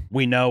like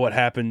we know what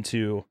happened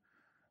to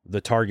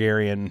the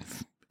Targaryen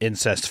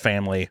incest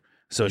family.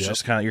 So it's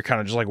just you're kind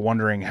of just like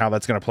wondering how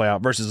that's going to play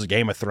out, versus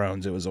Game of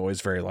Thrones. It was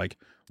always very like,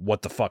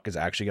 what the fuck is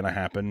actually going to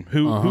happen?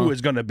 Who is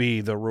going to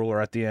be the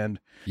ruler at the end?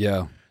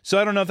 Yeah. So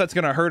I don't know if that's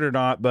going to hurt or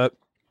not, but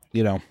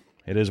you know,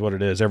 it is what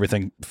it is.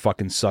 Everything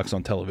fucking sucks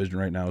on television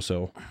right now.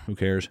 So who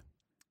cares?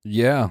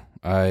 Yeah.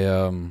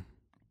 I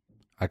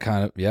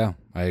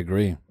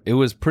agree. It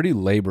was pretty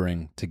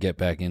laboring to get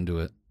back into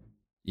it.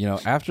 You know,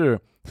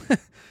 after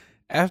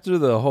after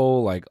the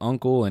whole like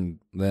uncle and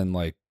then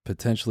like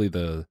potentially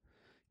the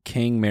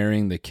king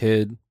marrying the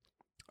kid,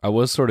 I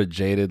was sort of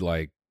jaded.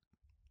 Like,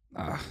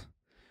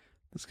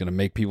 it's gonna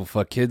make people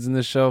fuck kids in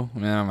this show.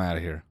 Man, I'm out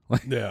of here.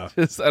 Like, Yeah.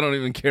 I don't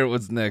even care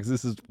what's next.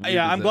 This is weird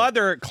Yeah, as I'm hell. glad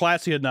they're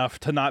classy enough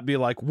to not be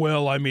like,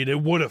 well, I mean,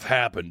 it would have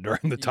happened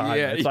during the time.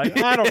 Yeah, It's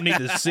like, I don't need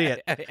to see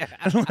it.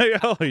 I'm like,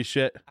 holy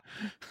shit.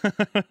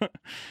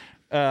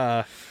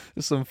 There's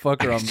some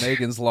fucker on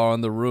Megan's Law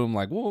in the room.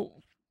 Like, well,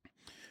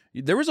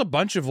 There was a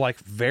bunch of like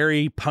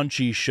very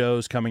punchy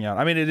shows coming out.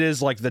 I mean, it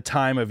is like the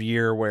time of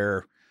year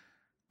where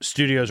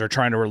studios are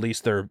trying to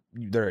release their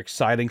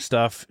exciting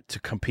stuff to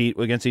compete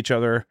against each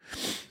other.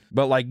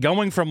 But like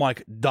going from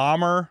like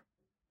Dahmer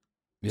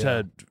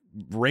to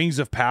Rings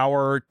of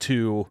Power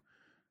to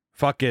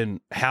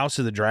fucking House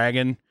of the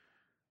Dragon,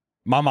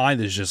 my mind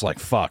is just like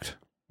fucked.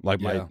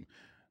 Like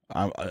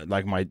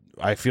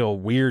I feel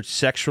weird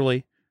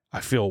sexually.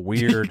 I feel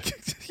weird.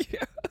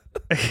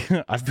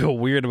 I feel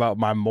weird about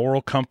my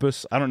moral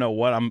compass. I don't know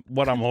what I'm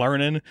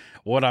learning,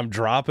 what I'm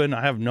dropping.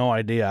 I have no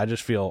idea. I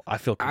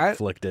feel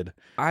conflicted.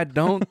 I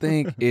don't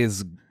think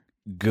it's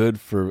good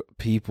for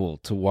people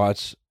to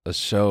watch a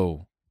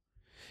show.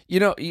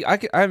 You know,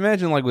 I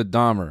imagine like with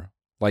Dahmer,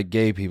 like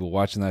gay people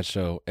watching that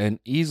show and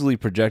easily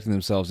projecting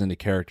themselves into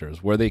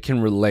characters where they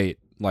can relate.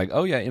 Like,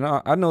 oh yeah, you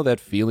know, I know that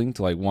feeling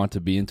to like want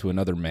to be into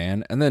another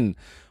man, and then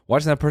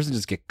watching that person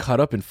just get cut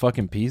up in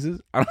fucking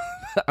pieces. I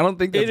don't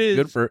think that's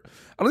good for.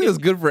 I don't think it's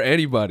good for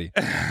anybody.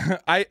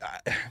 I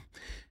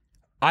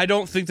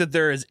don't think that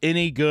there is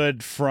any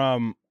good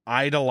from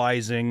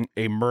idolizing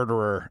a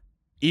murderer,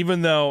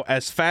 even though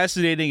as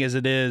fascinating as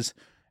it is,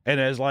 and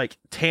as like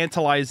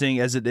tantalizing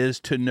as it is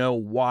to know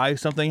why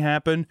something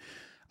happened.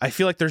 I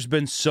feel like there's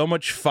been so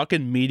much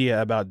fucking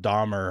media about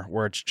Dahmer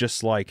where it's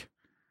just like,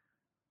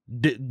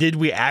 did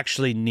we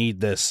actually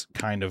need this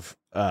kind of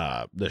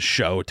the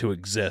show to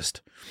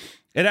exist?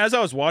 And as I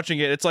was watching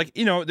it, it's like,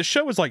 you know, the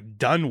show was like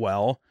done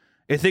well.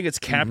 I think it's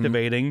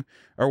captivating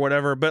or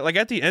whatever. But like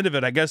at the end of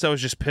it, I guess I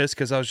was just pissed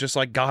because I was just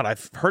like, God,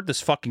 I've heard this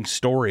fucking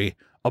story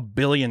a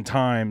billion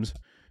times.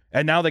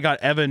 And now they got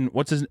Evan.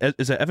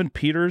 Is it Evan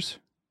Peters?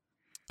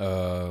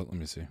 Let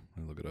me see.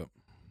 Let me look it up.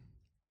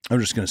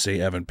 I'm just going to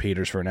say Evan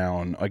Peters for now.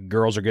 And like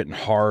girls are getting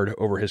hard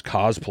over his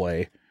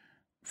cosplay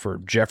for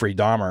Jeffrey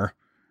Dahmer.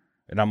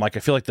 And I'm like, I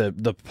feel like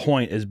the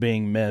point is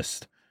being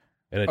missed.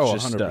 And it's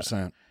just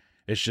 100%.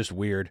 It's just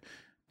weird.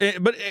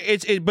 But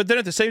then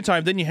at the same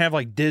time, then you have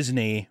like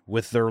Disney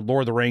with their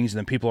Lord of the Rings, and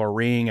then people are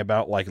reading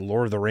about like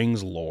Lord of the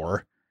Rings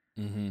lore.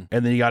 And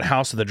then you got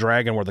House of the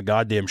Dragon, where the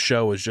goddamn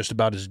show is just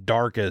about as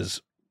dark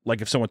as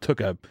like if someone took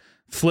a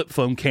flip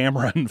phone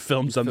camera and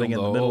filmed something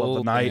in the middle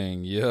of the night.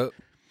 Yep.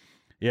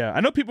 Yeah,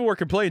 I know people were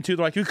complaining too.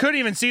 They're like, you couldn't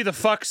even see the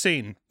fuck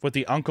scene with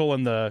the uncle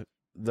and the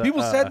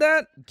people said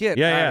that. Get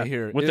out of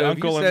here with Dude, the if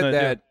uncle you and said the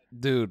that,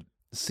 dude.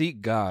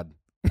 Seek God.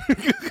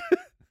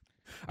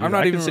 I'm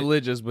not even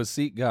religious, but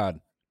seek God.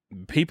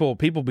 People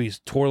be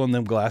twirling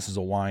them glasses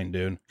of wine,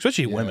 dude.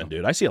 Especially women,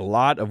 dude. I see a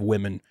lot of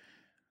women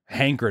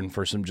hankering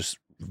for some just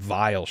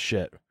vile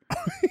shit.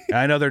 And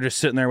I know they're just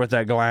sitting there with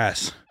that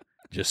glass,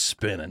 just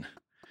spinning.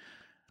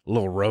 A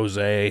little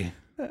rosé,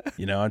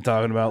 you know. I'm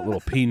talking about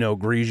little Pinot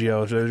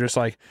Grigio. So they're just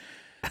like,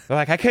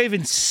 I can't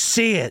even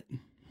see it.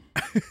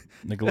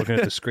 Like looking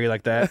at the screen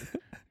like that.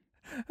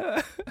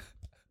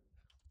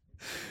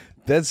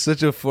 That's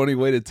such a funny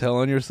way to tell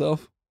on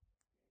yourself.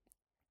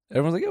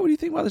 Everyone's like, "Yeah, what do you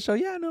think about the show?"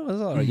 Yeah, no,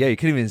 it's all right. Yeah, you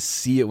couldn't even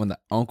see it when the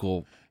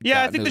uncle.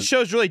 Yeah, I think the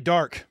show's really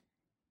dark.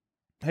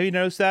 Have you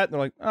noticed that? They're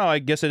like, "Oh, I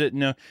guess I didn't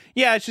know."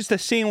 Yeah, it's just a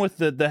scene with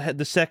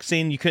the sex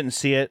scene. You couldn't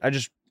see it. I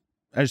just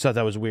thought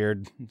that was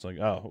weird. It's like,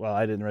 oh, well,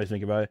 I didn't really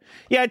think about it.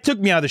 Yeah, it took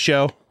me out of the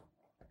show.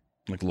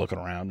 Like looking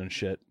around and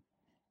shit.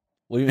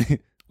 What do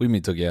you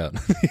mean took you out?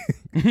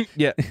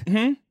 Yeah.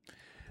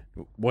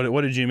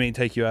 What did you mean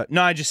take you out?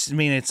 No, I just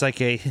mean it's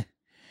like a.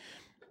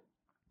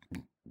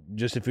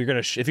 Just if you're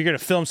gonna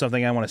film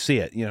something, I want to see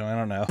it. You know, I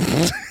don't know.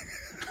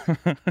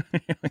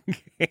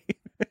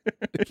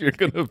 If you're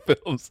gonna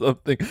film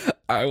something,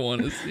 I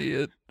want to see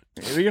it.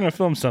 If you're gonna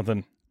film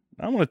something,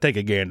 I want to take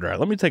a gander at it.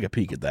 Let me take a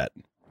peek at that.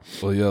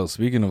 Well, yo,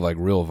 speaking of like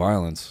real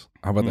violence,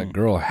 how about that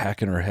girl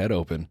hacking her head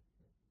open?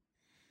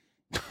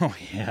 Oh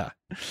yeah,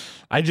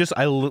 I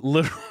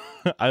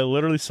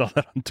literally saw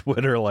that on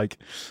Twitter like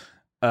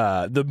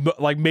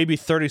maybe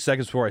 30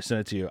 seconds before I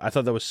sent it to you. I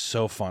thought that was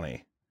so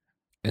funny.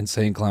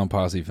 Insane Clown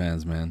Posse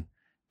fans, man.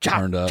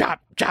 Chop,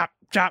 chop, chop,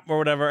 chop, or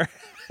whatever.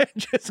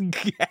 Just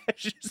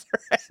gashes her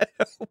head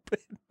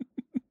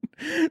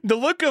open. The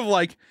look of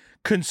like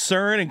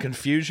concern and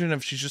confusion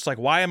of she's just like,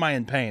 why am I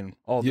in pain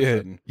all of a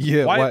sudden?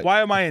 Yeah.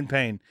 Why am I in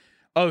pain?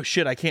 Oh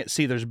shit, I can't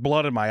see. There's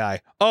blood in my eye.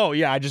 Oh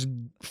yeah, I just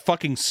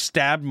fucking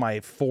stabbed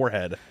my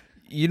forehead.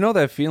 You know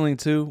that feeling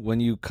too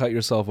when you cut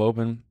yourself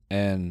open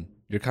and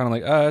you're kind of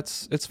like,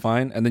 it's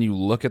fine, and then you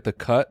look at the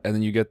cut and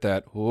then you get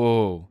that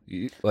whoa,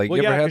 like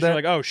you ever had that? You're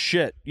like, oh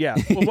shit, yeah.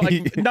 Well,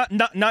 like,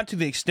 not to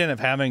the extent of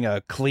having a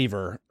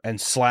cleaver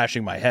and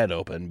slashing my head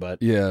open, but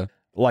yeah,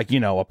 like,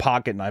 a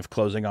pocket knife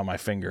closing on my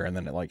finger, and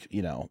then it like,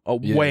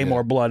 way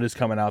more blood is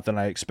coming out than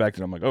I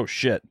expected. I'm like, oh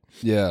shit.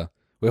 Yeah.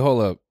 Wait,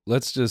 hold up.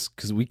 Let's just,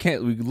 because we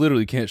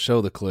literally can't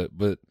show the clip,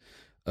 but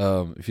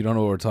if you don't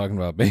know what we're talking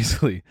about,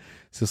 basically,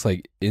 it's this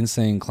like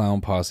Insane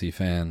Clown Posse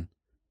fan,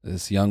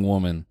 this young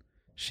woman,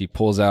 she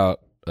pulls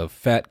out a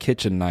fat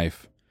kitchen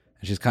knife,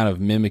 and she's kind of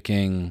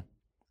mimicking,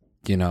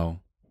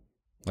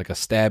 like a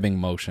stabbing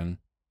motion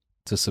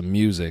to some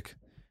music.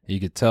 You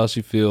could tell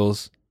she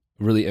feels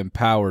really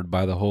empowered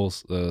by the whole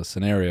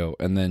scenario,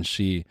 and then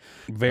she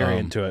very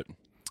into it,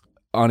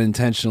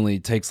 unintentionally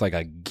takes like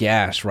a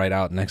gash right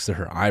out next to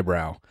her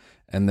eyebrow,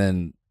 and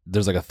then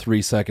there's like a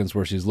 3 seconds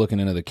where she's looking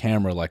into the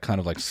camera, like kind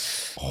of like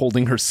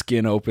holding her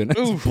skin open.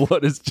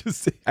 Blood is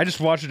just. I just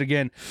watched it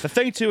again. The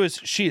thing too is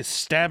she is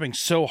stabbing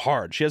so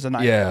hard. She has a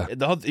knife. Yeah,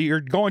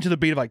 you're going to the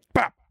beat of like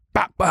bop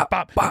bop bop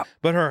bop, bop.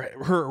 But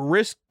her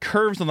wrist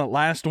curves on the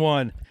last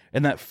one,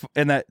 and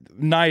that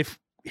knife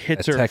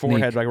hits her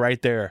forehead like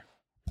right there.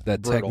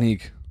 That Brutal.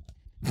 technique.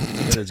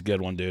 It is a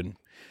good one, dude.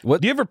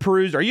 What do you ever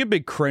peruse? Are you a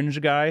big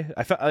cringe guy?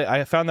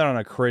 I found that on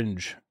a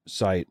cringe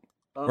site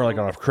or like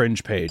on a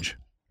cringe page.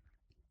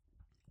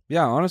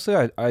 Yeah, honestly,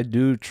 I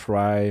do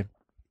try.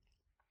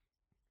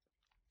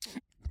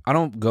 I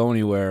don't go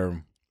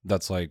anywhere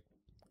that's like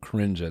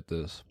cringe at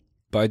this,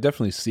 but I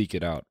definitely seek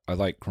it out. I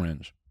like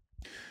cringe.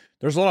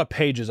 There's a lot of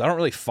pages. I don't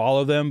really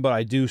follow them, but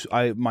I do.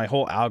 My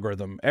whole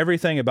algorithm,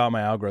 everything about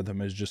my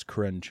algorithm is just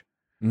cringe.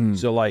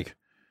 So like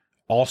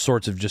all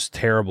sorts of just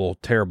terrible,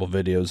 terrible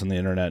videos on the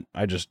internet.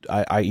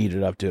 I eat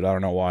it up, dude. I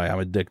don't know why. I'm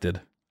addicted.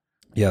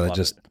 Yeah,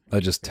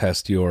 that just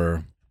test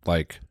your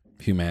like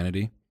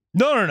humanity.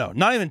 No,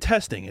 not even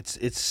testing.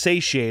 It's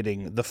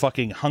satiating the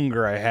fucking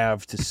hunger I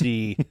have to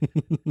see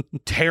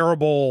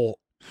terrible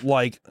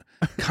like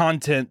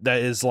content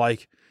that is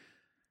like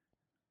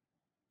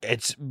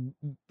it's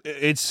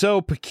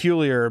so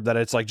peculiar that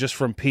it's like just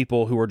from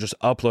people who are just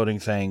uploading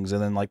things,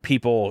 and then like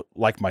people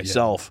like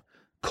myself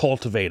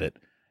cultivate it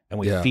and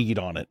we feed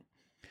on it.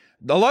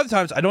 A lot of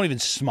times I don't even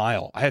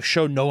smile. I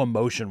show no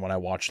emotion when I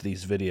watch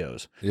these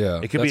videos. Yeah,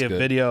 it could be a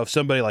video of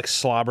somebody like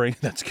slobbering.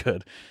 That's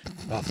good.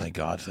 Oh, thank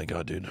God,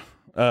 dude.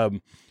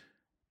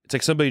 It's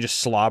like somebody just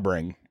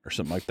slobbering or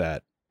something like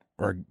that,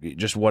 or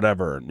just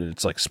whatever.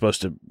 It's like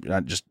supposed to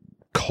not just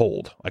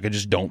cold. Like I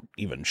just don't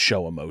even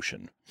show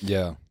emotion.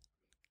 Yeah.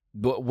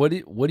 But what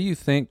do you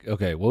think?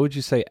 Okay, what would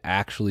you say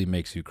actually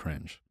makes you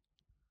cringe?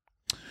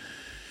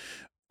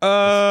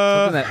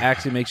 Something that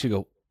actually makes you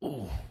go,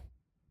 ooh.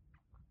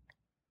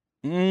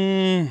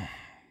 I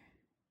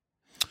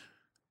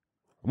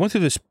went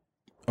through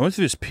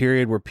this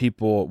period where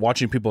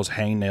watching people's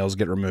hangnails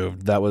get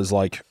removed. That was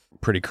like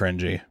pretty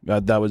cringy.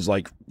 That was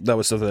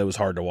something that was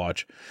hard to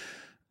watch.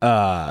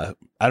 I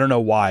don't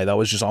know why. That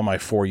was just on my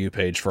For You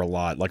page for a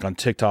lot. Like on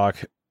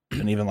TikTok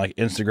and even like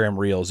Instagram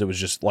Reels, it was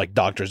just like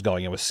doctors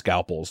going in with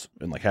scalpels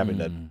and like having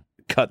to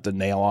cut the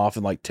nail off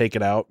and like take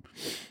it out.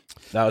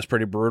 That was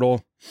pretty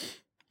brutal.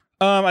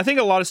 I think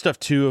a lot of stuff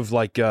too of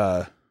like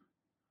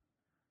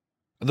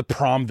the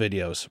prom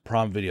videos.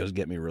 Prom videos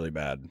get me really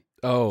bad.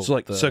 Oh,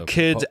 so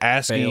kids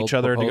asking each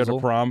other to go to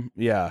prom.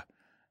 Yeah,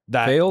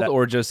 failed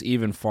or just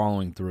even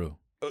following through.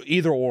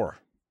 Either or.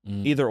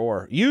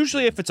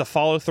 Usually, if it's a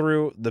follow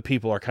through, the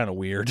people are kind of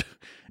weird.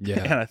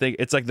 Yeah, and I think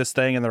it's like this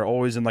thing, and they're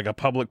always in like a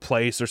public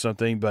place or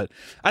something. But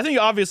I think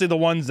obviously the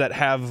ones that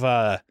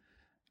have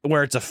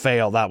where it's a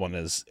fail,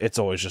 it's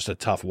always just a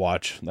tough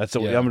watch.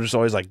 I'm just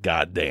always like,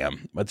 God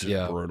damn, that's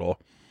just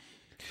brutal.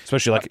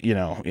 Especially like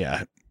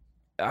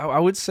I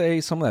would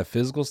say some of that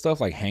physical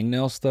stuff, like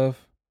hangnail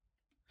stuff.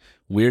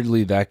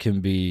 Weirdly, that can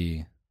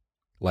be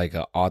like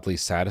a oddly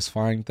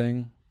satisfying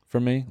thing for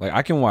me. Like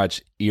I can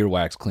watch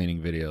earwax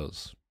cleaning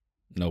videos,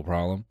 no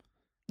problem.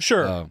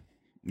 Sure.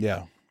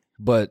 Yeah.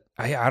 But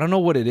I don't know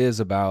what it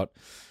is about,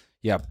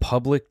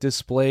 public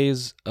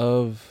displays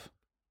of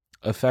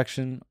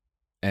affection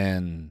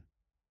and,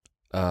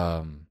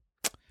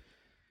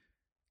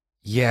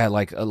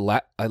 like a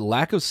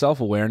lack of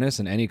self-awareness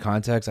in any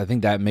context. I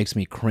think that makes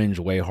me cringe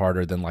way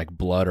harder than like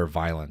blood or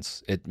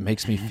violence. It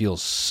makes me feel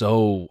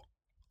so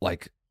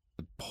like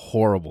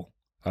horrible.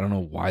 I don't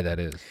know why that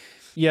is.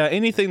 Yeah,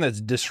 anything that's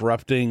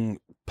disrupting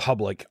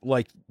public.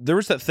 Like there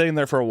was that thing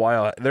there for a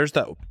while. There's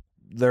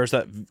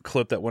that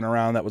clip that went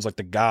around that was like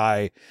the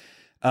guy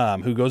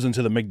who goes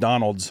into the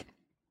McDonald's.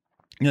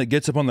 He like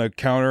gets up on the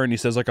counter and he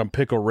says like I'm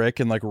Pickle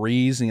Rick and like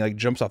Reese, and he like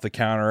jumps off the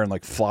counter and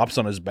like flops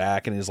on his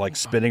back and he's like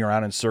spinning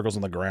around in circles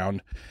on the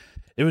ground.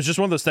 It was just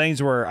one of those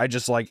things where I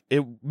just like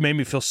it made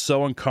me feel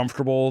so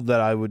uncomfortable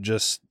that I would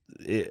just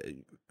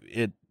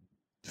it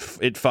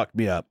fucked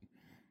me up.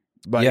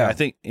 But I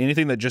think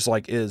anything that just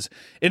like is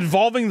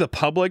involving the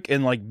public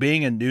and like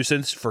being a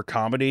nuisance for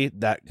comedy,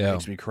 that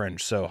makes me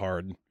cringe so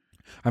hard.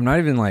 I'm not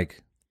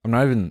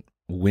even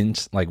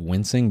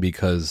wincing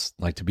because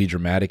like to be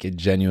dramatic, it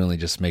genuinely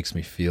just makes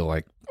me feel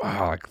like,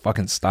 wow, like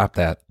fucking stop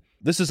that.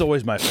 This is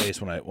always my face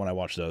when I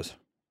watch those.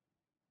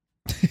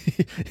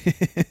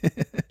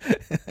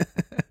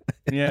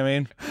 You know what I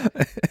mean?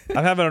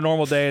 I'm having a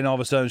normal day and all of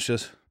a sudden it's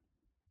just,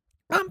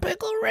 I'm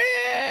Pickle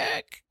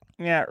Rick.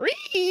 Yeah,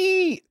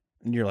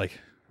 and you're like,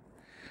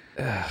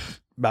 ugh,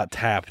 about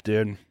tapped,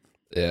 dude.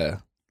 Yeah.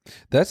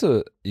 That's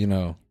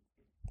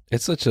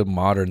it's such a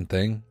modern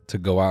thing to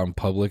go out in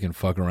public and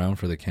fuck around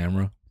for the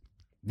camera.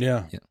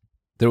 Yeah.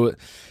 There was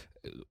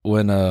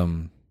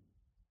when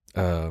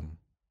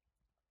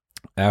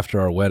after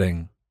our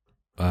wedding,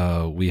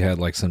 we had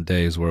like some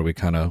days where we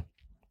kind of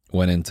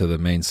went into the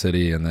main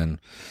city, and then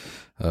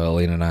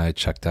Elena and I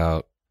checked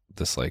out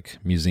this like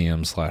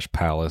museum /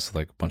 palace,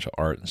 like a bunch of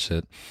art and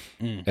shit.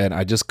 And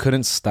I just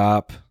couldn't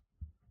stop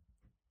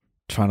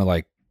trying to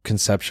like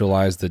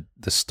conceptualize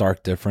the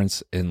stark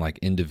difference in like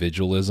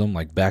individualism.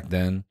 Like back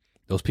then,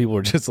 those people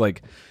were just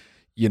like,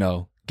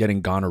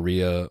 getting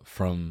gonorrhea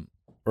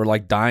or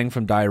like dying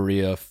from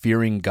diarrhea,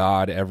 fearing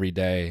God every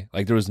day.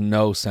 Like there was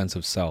no sense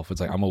of self.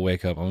 It's like, I'm gonna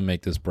wake up, I'm gonna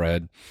make this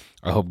bread.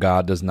 I hope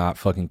God does not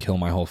fucking kill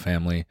my whole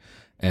family.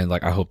 And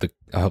like, I hope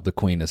the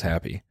queen is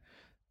happy.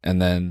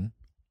 And then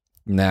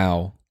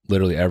now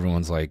literally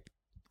everyone's like,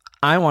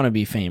 I want to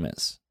be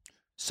famous.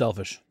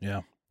 Selfish.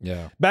 Yeah.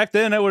 Yeah. Back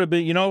then, that would have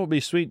been, it would be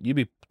sweet. You'd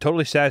be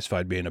totally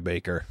satisfied being a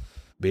baker.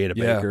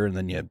 And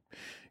then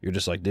you're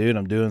just like, dude,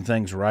 I'm doing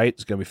things right.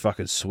 It's going to be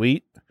fucking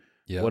sweet.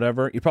 Yeah.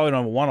 Whatever. You probably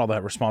don't want all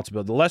that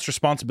responsibility. The less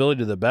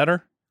responsibility, the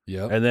better.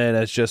 Yeah. And then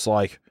it's just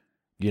like,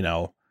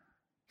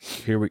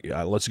 here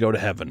let's go to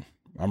heaven.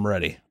 I'm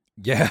ready.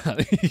 Yeah.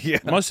 Yeah.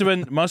 Must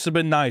have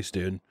been nice,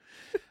 dude.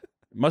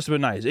 Must have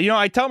been nice.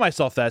 I tell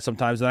myself that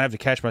sometimes, and I have to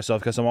catch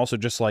myself because I'm also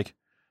just like,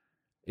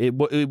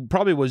 it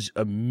probably was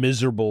a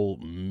miserable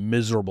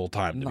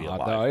time to be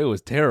alive. No, it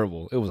was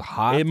terrible. It was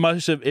hot. It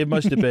must have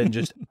been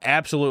just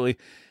absolutely.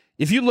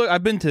 If you look,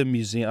 I've been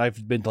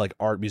to like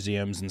art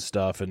museums and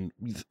stuff, and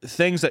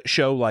things that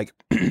show like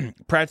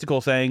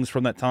practical things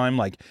from that time,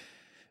 like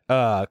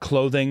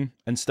clothing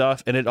and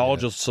stuff, and it all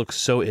just looks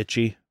so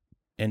itchy,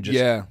 and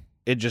just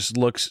it just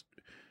looks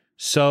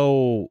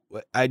so.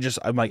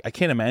 I'm like, I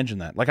can't imagine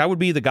that. Like I would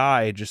be the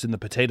guy just in the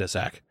potato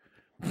sack.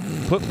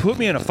 Put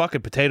me in a fucking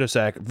potato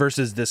sack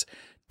versus this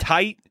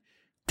tight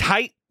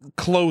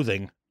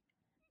clothing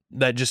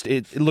that just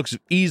it looks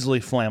easily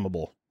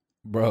flammable.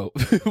 Bro,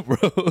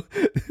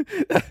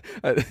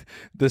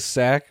 the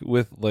sack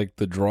with like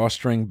the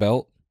drawstring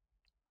belt.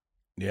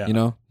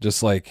 Yeah.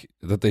 Just like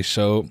that they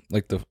show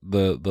like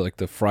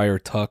the Friar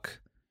Tuck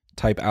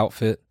type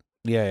outfit.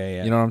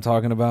 Yeah. You know what I'm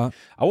talking about?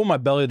 I want my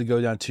belly to go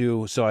down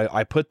too, so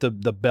I put the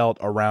belt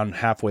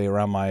halfway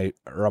around my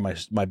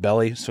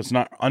belly, so it's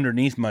not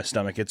underneath my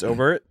stomach, it's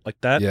over it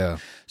like that. Yeah.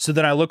 So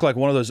then I look like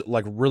one of those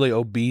like really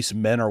obese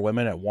men or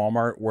women at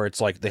Walmart where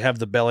it's like they have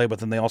the belly, but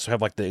then they also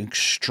have like the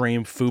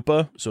extreme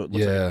fupa, so it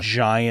looks like a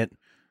giant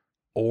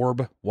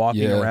orb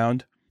walking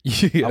around.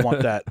 Yeah. I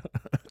want that.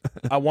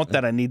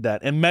 I need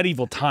that. In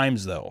medieval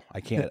times, though, I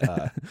can't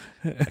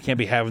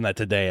be having that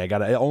today.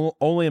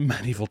 Only in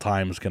medieval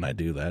times can I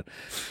do that.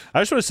 I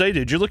just want to say,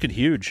 dude, you're looking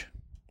huge.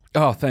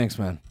 Oh, thanks,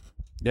 man.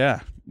 Yeah,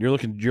 you're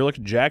looking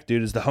jacked,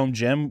 dude. Is the home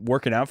gym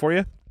working out for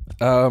you?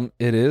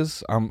 It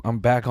is. I'm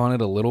back on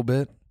it a little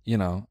bit.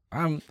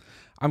 I'm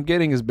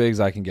getting as big as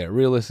I can get.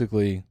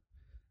 Realistically,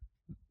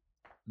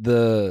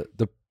 the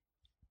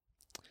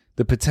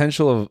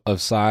potential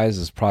of size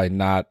is probably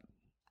not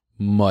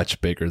much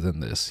bigger than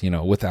this,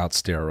 without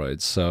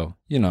steroids. So,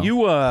 you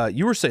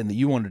were saying that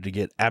you wanted to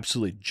get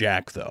absolutely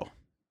jacked though.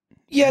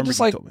 Yeah,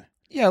 just like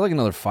like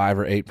another 5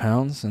 or 8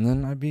 pounds, and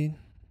then I'd be.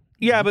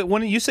 Yeah, but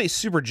when you say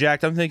super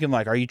jacked, I'm thinking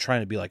like, are you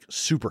trying to be like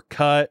super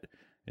cut,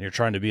 and you're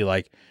trying to be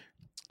like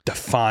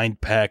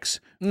defined pecs?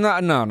 No.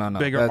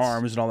 Bigger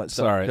arms and all that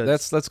stuff. Sorry,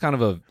 that's kind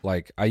of a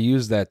like I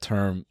use that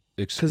term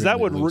because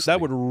that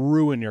would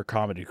ruin your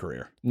comedy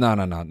career. No. I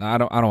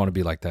don't want to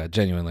be like that.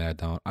 Genuinely, I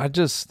don't.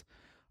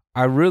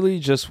 I really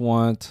just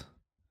want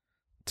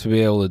to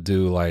be able to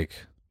do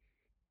like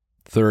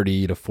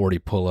 30 to 40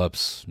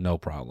 pull-ups, no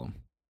problem.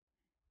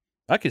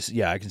 I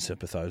can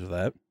sympathize with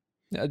that.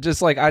 Yeah,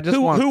 just like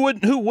who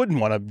wouldn't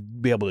want to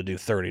be able to do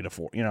 30 to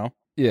 40,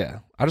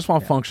 Yeah, I just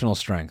want functional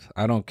strength.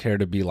 I don't care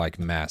to be like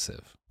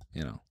massive, I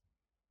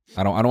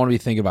don't want to be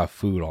thinking about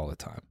food all the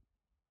time.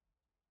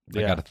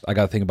 I got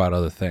to think about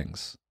other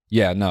things.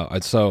 Yeah, no.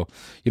 So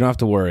you don't have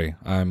to worry.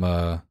 I'm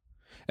and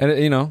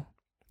It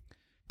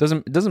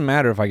doesn't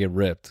matter if I get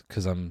ripped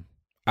because I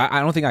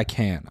don't think I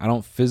can. I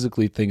don't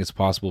physically think it's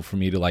possible for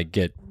me to like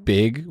get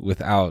big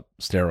without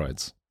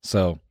steroids.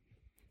 So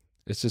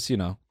it's just,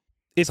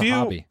 it's a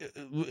hobby.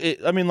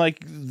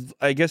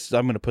 I guess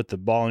I'm going to put the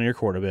ball in your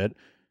court a bit.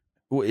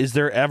 Is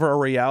there ever a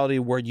reality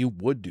where you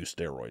would do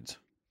steroids?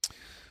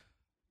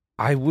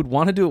 I would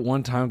want to do it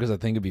one time because I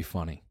think it'd be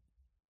funny.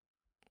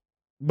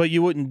 But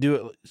you wouldn't do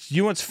it.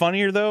 You know what's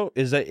funnier though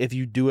is that if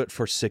you do it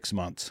for 6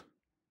 months.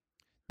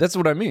 That's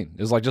what I mean.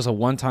 It's like just a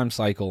one-time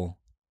cycle.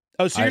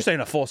 Oh, so you're saying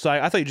a full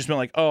cycle? I thought you just meant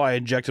like, oh, I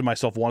injected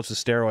myself once with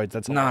steroids.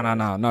 That's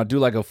no. Do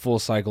like a full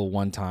cycle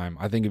one time.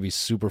 I think it'd be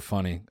super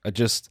funny.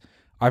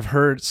 I've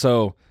heard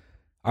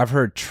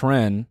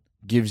Tren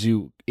gives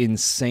you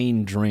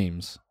insane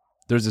dreams.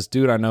 There's this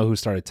dude I know who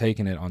started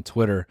taking it on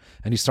Twitter,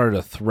 and he started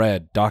a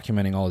thread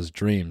documenting all his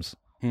dreams.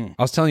 I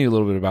was telling you a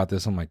little bit about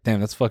this. I'm like, damn,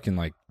 that's fucking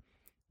like,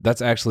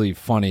 that's actually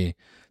funny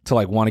to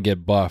like want to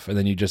get buff, and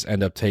then you just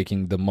end up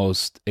taking the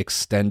most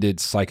extended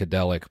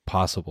psychedelic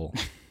possible.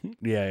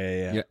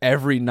 Yeah.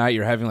 Every night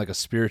you're having like a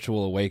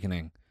spiritual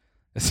awakening.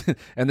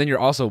 And then you're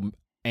also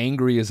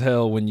angry as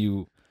hell when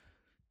you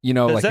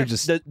know, Does like that, you're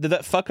just did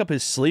that fuck up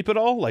his sleep at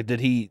all? Like, is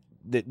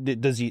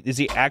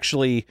he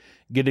actually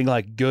getting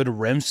like good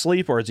REM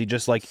sleep, or is he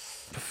just like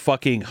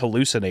fucking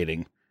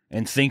hallucinating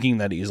and thinking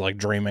that he's like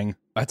dreaming?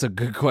 That's a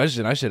good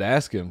question. I should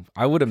ask him.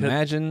 I would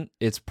imagine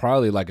it's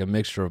probably like a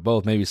mixture of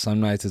both. Maybe some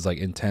nights it's like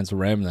intense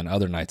REM, and then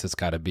other nights it's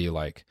got to be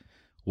like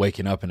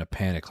waking up in a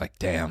panic, like,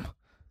 damn,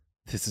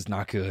 this is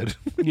not good.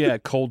 Yeah,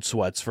 cold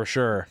sweats for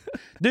sure.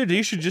 Dude,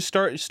 you should just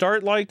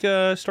start like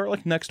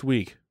next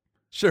week.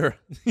 Sure.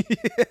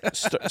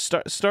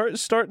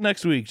 Start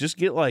next week. Just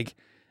get like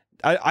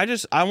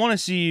I want to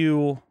see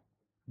you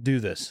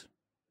do this.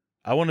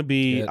 I want to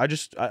be Yeah.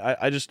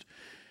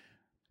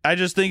 I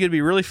just think it'd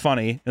be really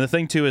funny. And the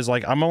thing too is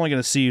like I'm only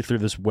going to see you through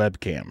this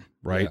webcam,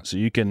 right? Yeah. So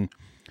I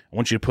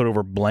want you to put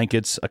over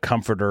blankets, a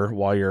comforter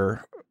while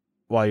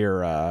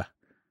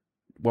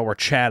we're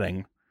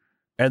chatting.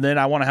 And then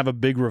I want to have a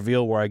big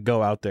reveal where I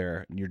go out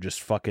there and you're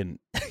just fucking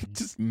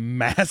just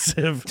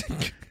massive,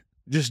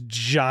 just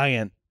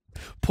giant.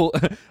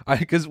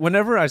 Because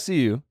whenever I see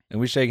you and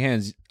we shake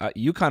hands,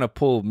 you kind of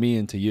pull me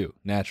into you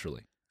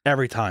naturally.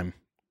 Every time.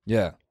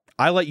 Yeah.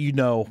 I let you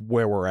know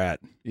where we're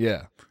at.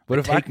 Yeah.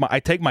 But I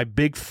take my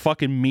big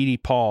fucking meaty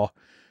paw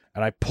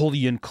and I pull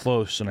you in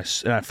close and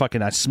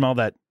I smell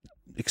that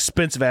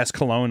expensive ass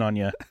cologne on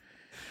you.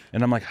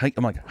 And I'm like, how you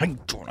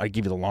doing? I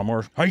give you the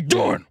lawnmower. How you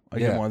doing? I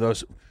give you one of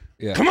those.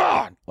 Yeah. Come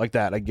on, like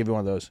that. I give you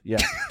one of those. Yeah.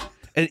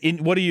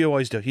 and what do you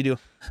always do? You do.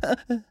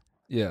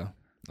 Yeah.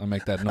 I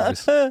make that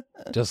noise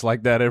just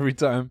like that every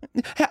time.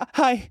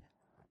 Hi.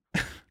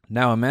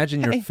 Now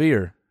imagine your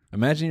fear.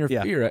 Imagine your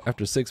fear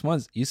after 6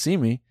 months. You see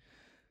me,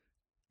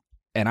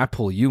 and I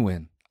pull you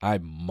in. I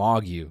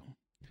mog you.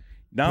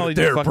 Not only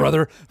do you fucking,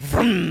 brother.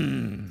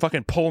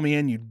 Fucking pull me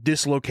in, you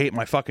dislocate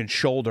my fucking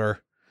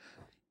shoulder.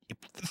 You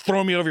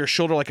throw me over your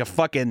shoulder like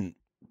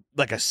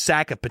a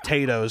sack of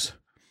potatoes.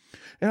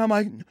 And I'm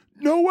like,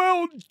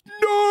 Noel,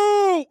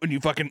 no! And you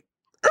fucking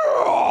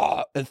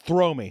and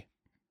throw me.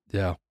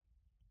 Yeah.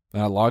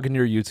 And I log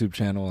into your YouTube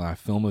channel and I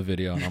film a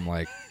video and I'm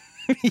like,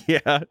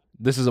 yeah.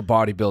 This is a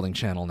bodybuilding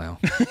channel now.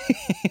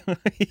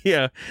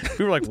 Yeah.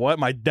 We were like, what?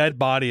 My dead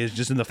body is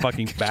just in the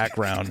fucking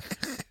background.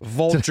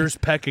 Vultures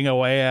pecking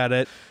away at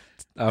it.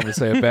 I'm going to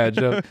say a bad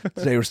joke.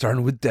 Today we're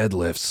starting with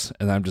deadlifts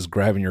and I'm just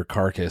grabbing your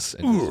carcass.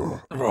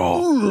 And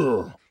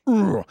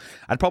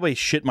I'd probably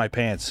shit my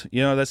pants.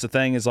 You know, that's the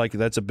thing is like,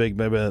 that's a big,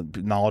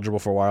 maybe knowledgeable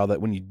for a while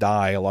that when you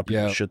die, a lot of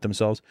people shit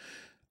themselves.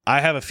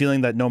 I have a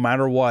feeling that no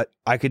matter what,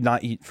 I could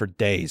not eat for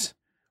days,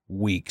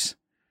 weeks,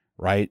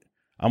 right?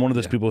 I'm one of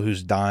those people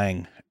who's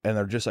dying and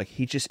they're just like,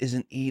 he just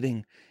isn't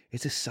eating.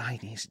 It's a sign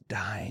he's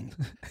dying.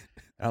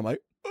 And I'm like,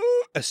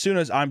 as soon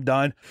as I'm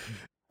done,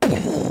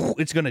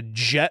 it's going to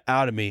jet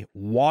out of me,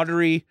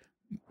 watery,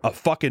 a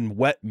fucking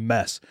wet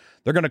mess.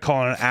 They're going to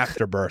call it an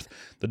afterbirth.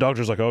 The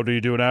doctor's like, oh, do you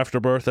do an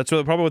afterbirth? That's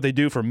probably what they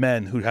do for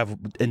men who have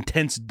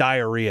intense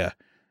diarrhea.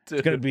 Dude.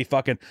 It's going to be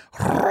fucking,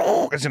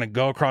 it's going to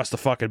go across the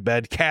fucking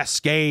bed,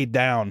 cascade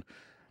down.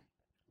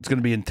 It's going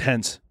to be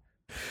intense.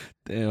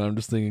 Damn, I'm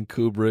just thinking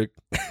Kubrick.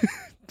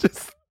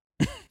 Just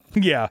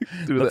yeah,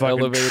 through the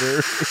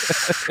elevator.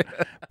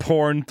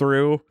 Pouring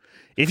through.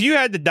 If you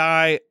had to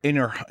die in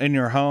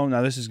your home,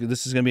 now this is going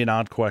to be an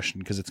odd question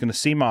because it's going to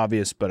seem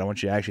obvious, but I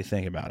want you to actually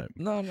think about it.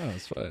 No,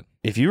 it's fine.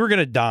 If you were going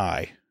to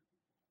die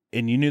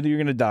and you knew that you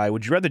were going to die,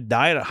 would you rather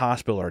die at a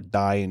hospital or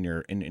die in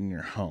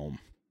your home?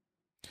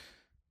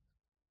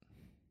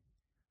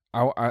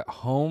 I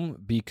home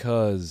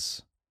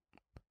because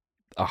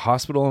a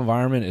hospital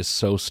environment is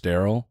so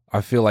sterile.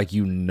 I feel like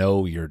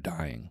you're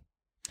dying.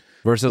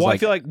 Versus I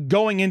feel like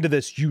going into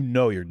this,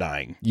 you're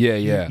dying.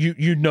 Yeah.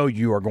 You know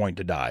you are going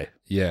to die.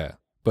 Yeah.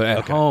 But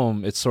at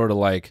home, it's sort of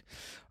like,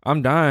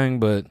 I'm dying,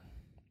 but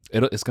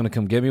it's going to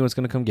come get me when it's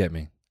going to come get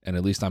me. And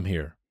at least I'm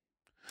here.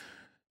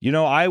 You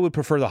know, I would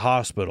prefer the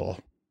hospital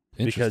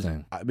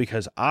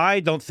because I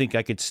don't think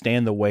I could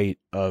stand the weight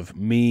of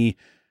me.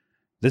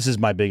 This is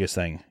my biggest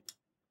thing.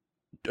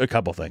 A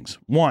couple things.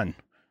 One,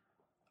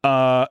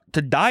 to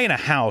die in a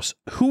house,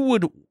 who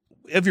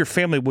of your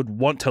family would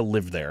want to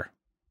live there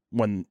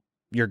when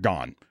you're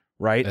gone,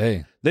 right?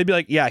 Hey. They'd be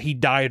like, yeah, he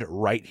died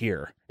right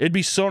here. It'd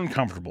be so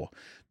uncomfortable.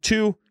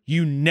 Two,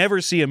 you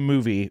never see a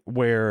movie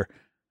where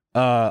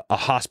a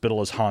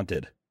hospital is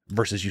haunted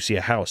versus you see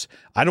a house.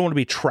 I don't want to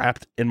be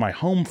trapped in my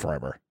home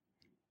forever.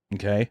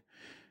 Okay?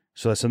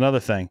 So that's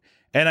another thing.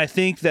 And I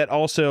think that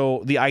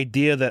also the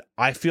idea that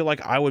I feel like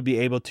I would be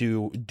able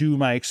to do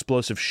my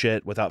explosive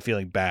shit without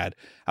feeling bad.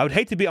 I would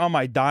hate to be on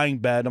my dying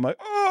bed. I'm like,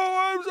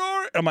 oh, I'm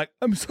sorry. I'm like,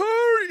 I'm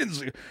sorry. And it's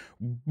like,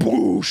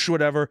 boosh,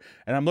 whatever.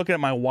 And I'm looking at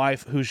my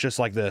wife who's just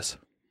like this.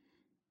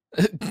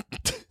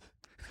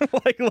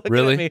 Like looking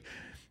really? at me.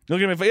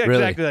 Looking at me. Yeah,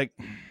 really? Exactly. Like,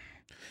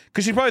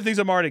 because she probably thinks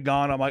I'm already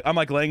gone. I'm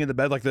like laying in the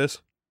bed like this.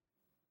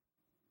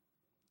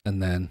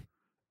 And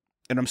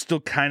I'm still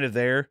kind of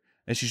there.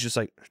 And she's just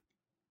like,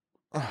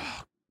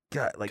 oh,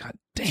 God, like, God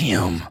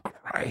damn.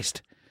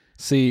 Christ.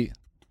 See,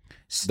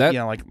 that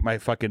like my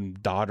fucking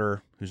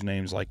daughter, whose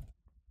name's like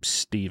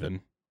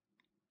Steven.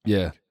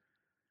 yeah.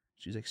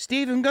 She's like,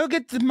 Steven, go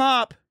get the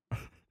mop.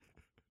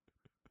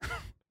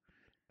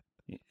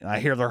 And I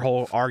hear their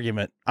whole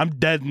argument. I'm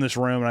dead in this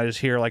room, and I just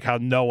hear like how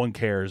no one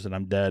cares that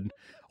I'm dead.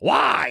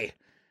 Why?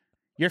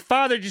 Your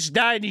father just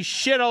died, and he's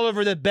shit all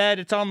over the bed.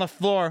 It's on the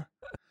floor.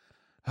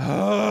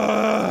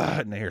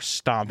 And I hear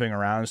stomping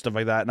around and stuff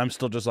like that, and I'm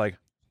still just like,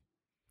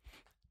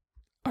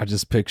 I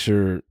just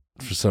picture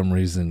for some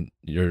reason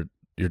your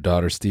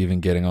daughter Steven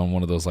getting on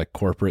one of those like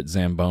corporate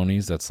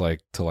Zambonis that's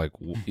like to like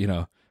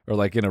or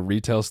like in a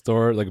retail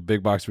store, like a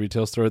big box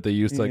retail store that they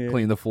use to like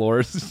clean the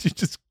floors. She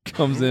just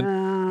comes in,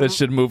 that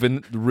shit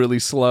moving really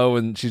slow,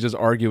 and she's just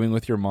arguing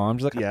with your mom.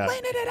 She's like, I'm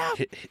cleaning it up.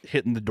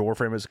 Hitting the door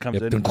frame as it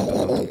comes in.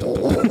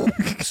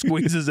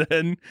 Squeezes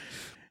in.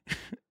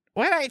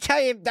 What did I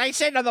tell you? I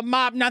said on the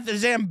mop, not the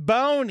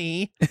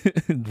Zamboni.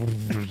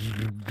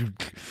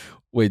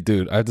 Wait,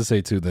 dude, I have to say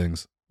two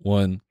things.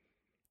 One,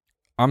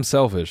 I'm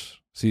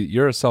selfish. See,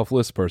 you're a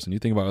selfless person. You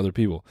think about other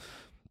people.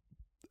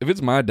 If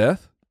it's my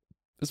death,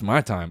 it's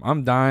my time.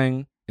 I'm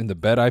dying in the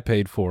bed I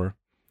paid for,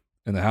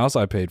 in the house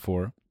I paid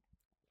for.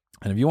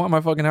 And if you want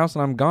my fucking house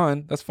and I'm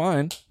gone, that's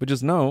fine. But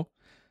just know,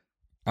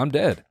 I'm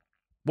dead.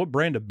 What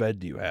brand of bed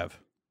do you have?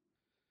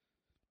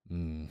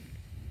 You're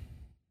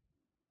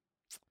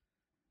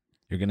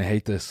going to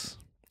hate this.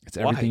 It's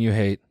Why? everything you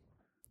hate.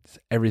 It's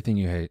everything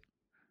you hate.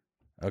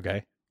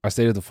 Okay. I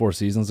stayed at the Four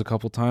Seasons a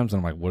couple times, and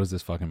I'm like, what is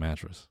this fucking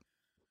mattress?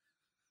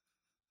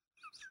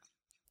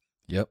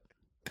 Yep.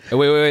 Oh,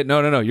 wait.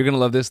 No. You're going to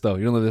love this, though.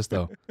 You're going to love this,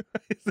 though.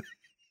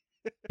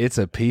 It's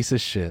a piece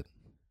of shit.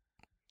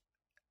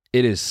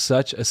 It is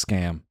such a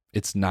scam.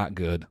 It's not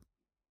good.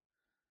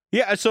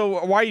 Yeah,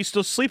 so why are you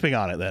still sleeping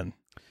on it then?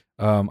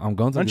 I'm going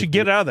through Why don't you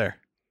get out of there?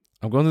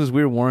 I'm going through this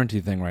weird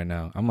warranty thing right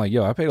now. I'm like,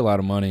 yo, I paid a lot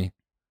of money.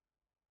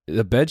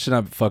 The bed should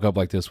not fuck up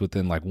like this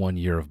within like 1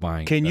 year of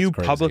buying. Can That's you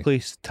crazy.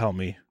 publicly tell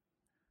me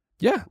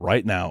Yeah.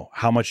 right now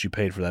how much you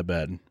paid for that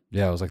bed?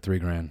 Yeah, it was like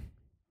 $3,000.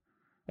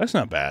 That's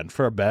not bad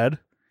for a bed.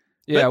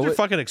 Yeah, Beds are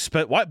fucking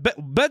expensive. Why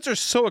beds are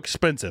so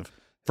expensive?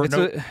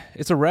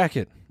 It's a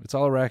racket. It's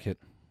all a racket.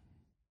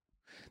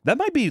 That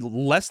might be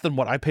less than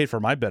what I paid for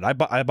my bed. I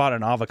bought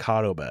an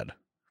avocado bed.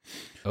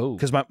 Oh,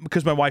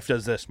 Because my wife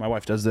does this. My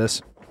wife does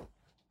this.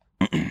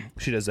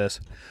 She does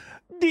this.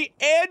 The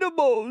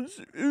animals,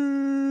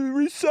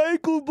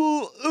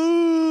 recyclable.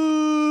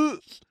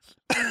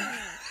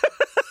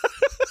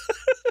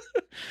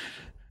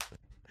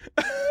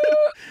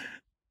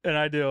 And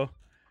I do.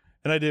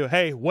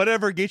 Hey,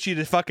 whatever gets you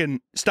to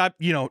fucking stop,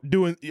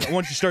 doing.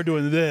 Once you start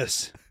doing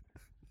this.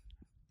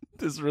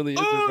 this really is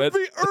a red.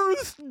 The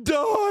Earth's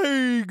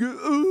dying.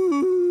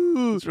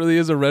 This really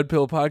is a red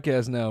pill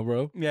podcast now,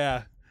 bro.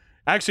 Yeah.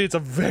 Actually, it's a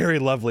very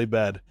lovely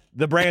bed.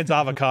 The brand's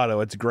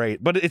avocado. It's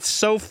great, but it's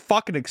so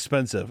fucking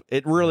expensive.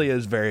 It really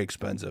is very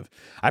expensive.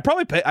 I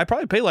probably pay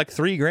like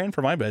 $3,000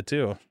 for my bed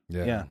too.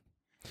 Yeah.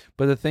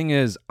 But the thing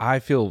is, I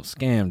feel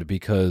scammed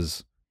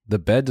because the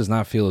bed does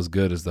not feel as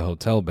good as the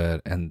hotel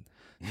bed, and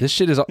this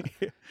shit is.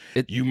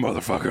 You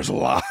motherfuckers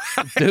lie.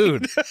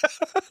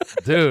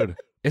 Dude,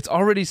 it's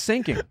already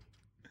sinking.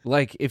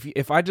 Like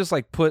if I just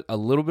like put a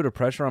little bit of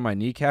pressure on my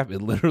kneecap,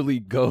 it literally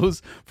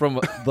goes from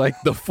like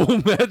the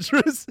full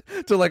mattress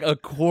to like a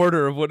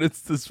quarter of what it's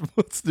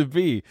supposed to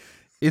be.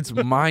 It's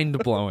mind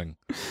blowing.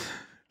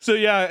 So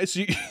yeah,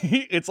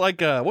 it's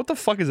like what the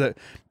fuck is that?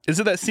 Is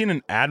it that scene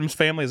in Addams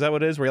Family? Is that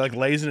what it is? Where he like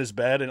lays in his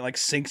bed and it like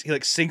sinks. He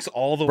like sinks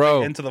all the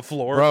way into the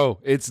floor. Bro,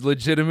 it's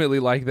legitimately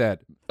like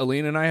that.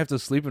 Alina and I have to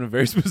sleep in a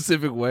very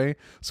specific way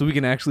so we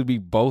can actually be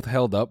both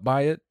held up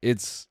by it.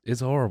 It's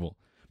horrible.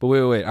 But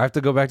wait. I have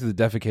to go back to the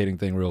defecating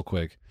thing real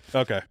quick.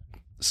 Okay.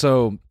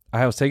 So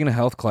I was taking a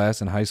health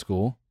class in high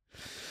school,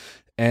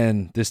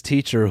 and this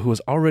teacher who was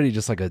already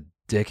just like a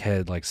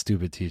dickhead, like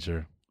stupid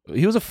teacher.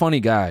 He was a funny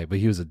guy, but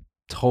he was a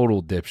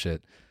total dipshit.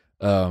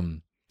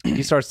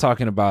 He starts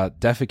talking about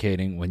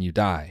defecating when you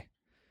die.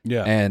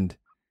 Yeah. And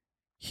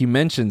he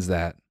mentions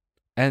that.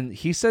 And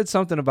he said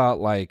something about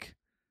like,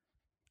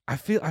 I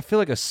feel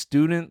like a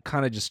student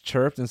kind of just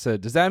chirped and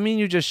said, "Does that mean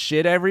you just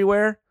shit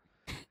everywhere?"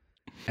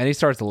 And he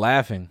starts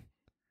laughing.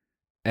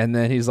 And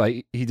then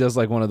he does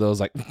like one of those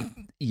like,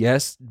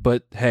 yes,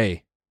 but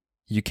hey,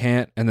 you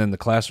can't. And then the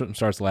classroom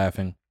starts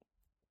laughing.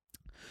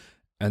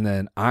 And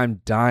then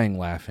I'm dying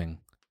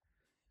laughing.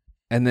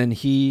 And then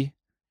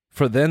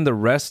the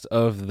rest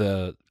of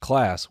the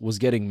class was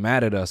getting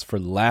mad at us for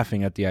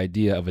laughing at the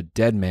idea of a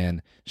dead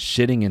man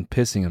shitting and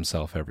pissing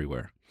himself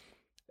everywhere.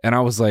 And I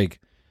was like,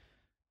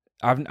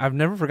 I've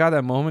never forgot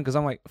that moment because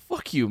I'm like,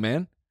 fuck you,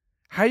 man.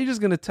 How are you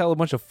just going to tell a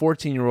bunch of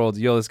 14-year-olds,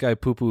 yo, this guy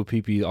poo-poo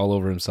pee-pee all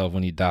over himself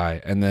when he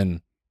die, and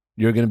then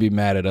you're going to be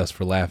mad at us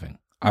for laughing?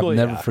 I've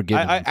never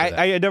forgiven him for that.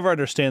 I never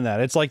understand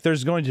that. It's like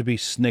there's going to be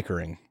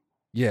snickering.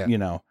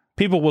 Yeah.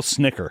 People will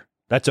snicker.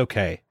 That's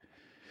okay.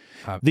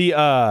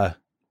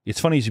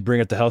 It's funny as you bring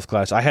up the health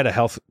class.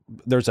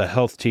 There's a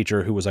health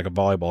teacher who was like a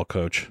volleyball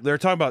coach. They were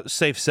talking about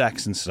safe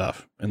sex and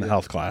stuff in the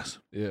health class.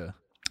 Yeah.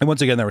 And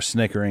once again, they were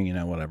snickering,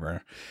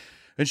 whatever.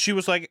 And she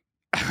was like,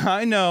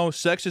 I know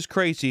sex is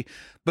crazy,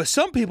 but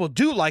some people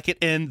do like it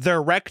in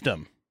their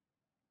rectum.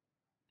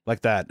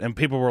 Like that. And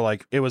people were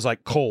like, it was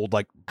like cold,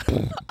 like.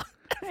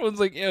 Everyone's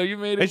like, yo, you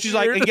made it. And she's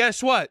like, and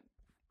guess what?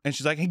 And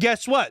she's like, and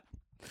guess what?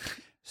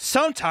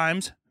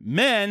 Sometimes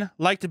men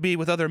like to be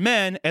with other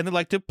men and they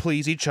like to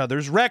please each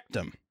other's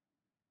rectum.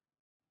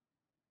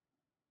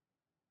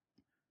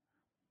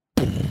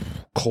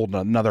 Cold,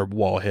 another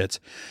wall hits.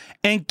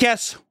 And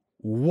guess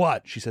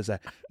what? She says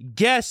that.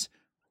 Guess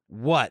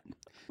what?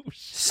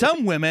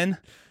 Some women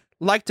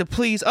like to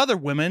please other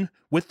women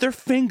with their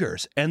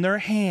fingers and their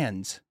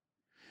hands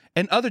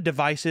and other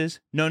devices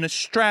known as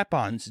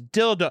strap-ons,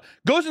 dildo.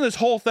 Goes in this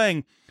whole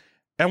thing,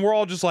 and we're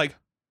all just like,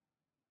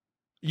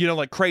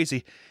 like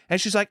crazy. And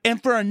she's like,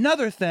 and for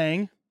another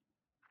thing,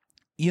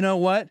 you know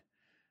what?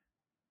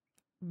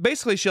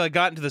 Basically, she like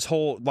got into this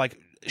whole, like,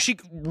 she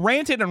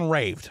ranted and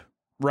raved,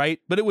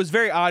 right? But it was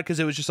very odd because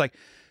it was just like,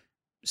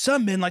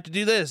 some men like to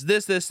do this.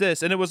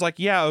 And it was like,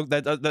 yeah,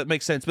 that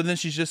makes sense. But then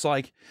she's just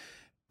like,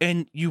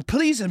 and you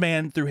please a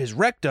man through his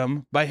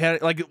rectum by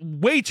having, like,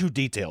 way too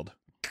detailed.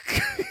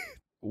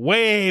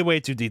 way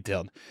too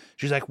detailed.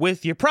 She's like,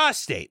 with your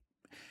prostate.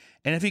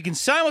 And if you can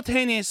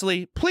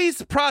simultaneously please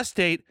the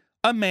prostate,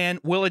 a man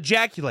will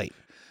ejaculate.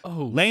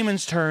 Oh,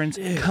 layman's terms,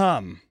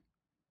 come.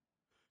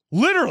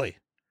 Literally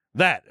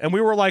that. And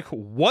we were like,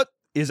 what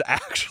is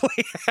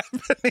actually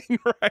happening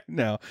right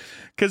now?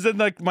 Because then,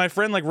 like, my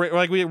friend,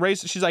 like we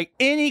raised, she's like,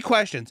 any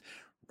questions?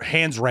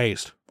 Hands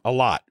raised a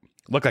lot.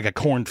 Looked like a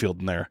cornfield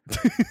in there.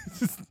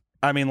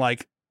 I mean,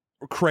 like,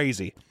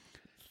 crazy.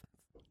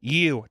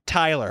 You,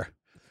 Tyler.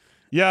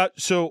 Yeah,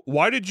 so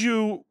why did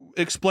you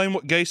explain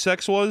what gay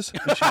sex was?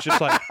 And she's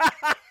just like,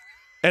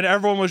 and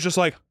everyone was just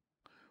like,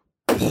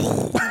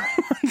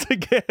 once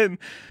again.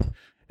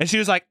 And she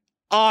was like,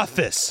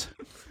 office.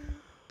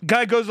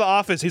 Guy goes to the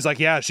office. He's like,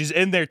 yeah, she's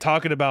in there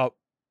talking about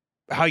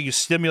how you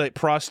stimulate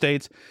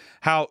prostates,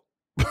 how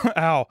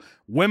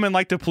women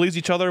like to please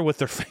each other with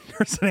their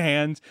fingers and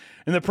hands.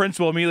 And the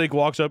principal immediately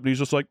walks up and he's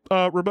just like,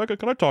 Rebecca,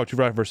 can I talk to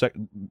you for a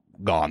second?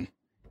 Gone.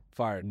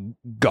 Fired.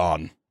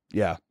 Gone.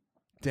 Yeah.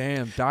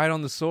 Damn, died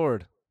on the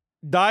sword.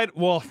 Died.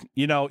 Well,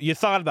 you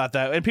thought about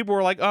that. And people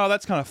were like, oh,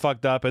 that's kind of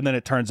fucked up. And then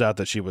it turns out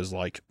that she was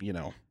like,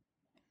 doing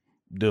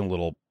a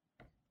little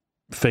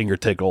finger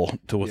tickle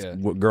to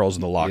with girls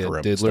in the locker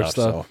room. Diddler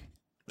stuff.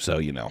 So.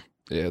 Yeah,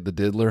 the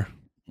diddler.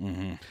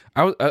 Mm-hmm.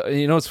 I was,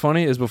 what's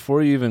funny is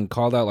before you even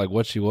called out like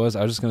what she was,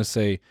 I was just gonna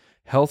say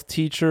health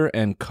teacher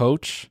and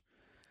coach.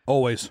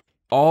 Always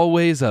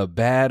a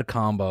bad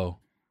combo.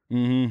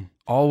 Mm-hmm.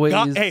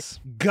 Always.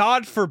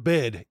 God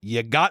forbid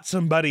you got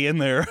somebody in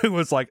there who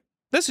was like,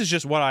 this is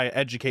just what I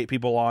educate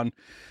people on.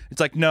 It's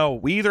like, no,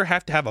 we either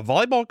have to have a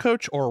volleyball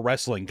coach or a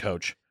wrestling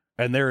coach,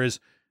 and there is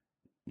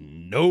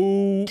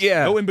no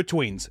in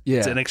betweens. Yeah.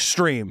 It's an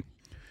extreme.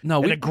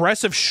 No, an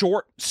aggressive,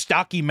 short,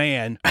 stocky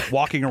man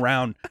walking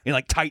around in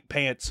like tight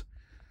pants.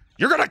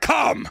 You're gonna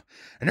come,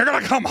 and you're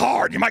gonna come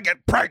hard. You might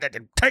get pregnant.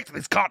 And take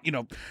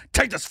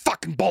this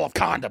fucking bowl of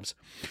condoms.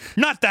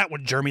 Not that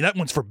one, Jeremy. That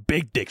one's for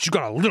big dicks. You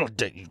got a little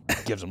dick. He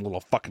gives him a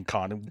little fucking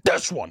condom.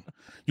 This one,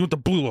 you want the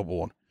blue little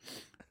one.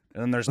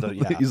 And then there's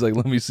the He's like,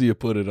 let me see you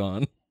put it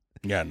on.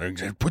 Yeah,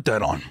 put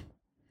that on.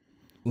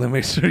 Let me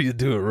make sure you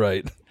do it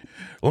right.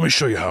 Let me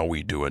show you how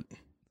we do it.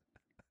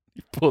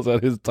 He pulls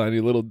out his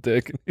tiny little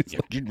dick. And he's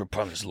like, you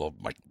put this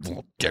my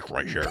little dick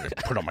right here.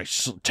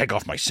 Take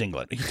off my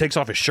singlet. He takes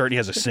off his shirt. He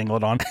has a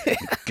singlet on.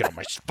 Get on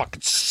my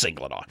fucking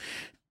singlet on.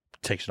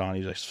 Takes it on.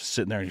 He's just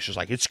sitting there, and he's just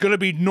like, it's gonna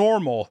be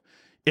normal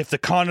if the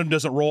condom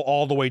doesn't roll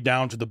all the way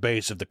down to the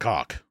base of the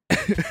cock.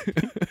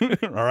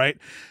 All right.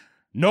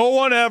 No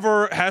one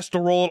ever has to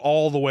roll it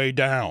all the way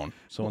down.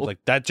 So it's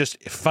like, that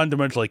just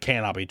fundamentally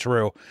cannot be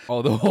true.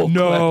 Oh, the whole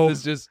class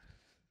is just...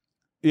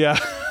 Yeah.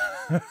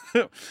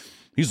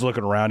 He's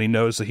looking around. He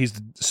knows that he's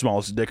the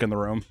smallest dick in the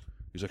room.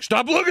 He's like,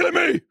 stop looking at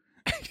me.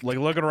 Like,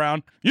 looking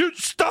around. You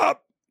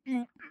stop.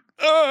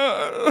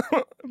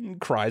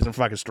 Cries and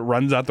fucking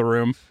runs out the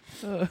room.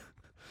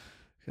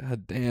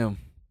 God damn.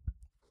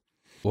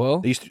 Well,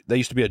 they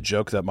used to be a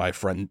joke that my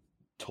friend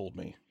told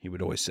me. He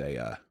would always say,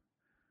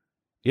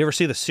 you ever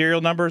see the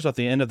serial numbers at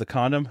the end of the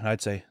condom? And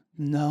I'd say,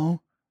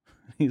 no.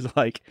 He's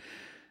like,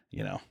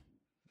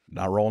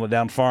 not rolling it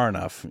down far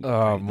enough.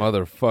 Oh,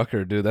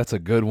 motherfucker, dude. That's a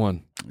good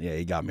one. Yeah,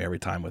 he got me every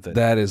time with it.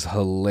 That is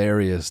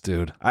hilarious,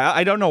 dude.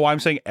 I don't know why I'm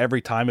saying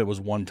every time. It was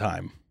one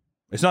time.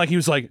 It's not like he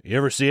was like, you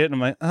ever see it? And I'm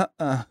like,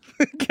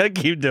 Can I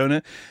keep doing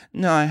it?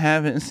 No, I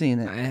haven't seen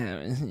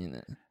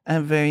it.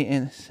 I'm very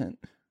innocent.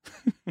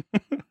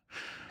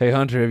 Hey,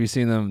 Hunter, have you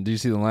seen them? Did you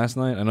see them last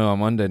night? I know on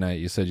Monday night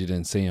you said you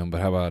didn't see them,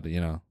 but how about,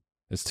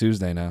 it's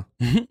Tuesday now.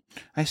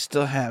 I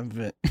still have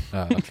it.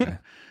 Oh, okay.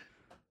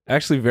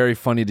 Actually, very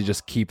funny to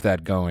just keep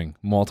that going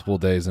multiple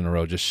days in a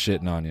row, just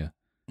shitting on you.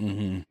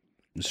 Mm-hmm.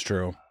 It's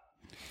true.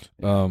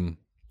 But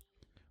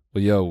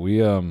yo,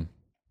 we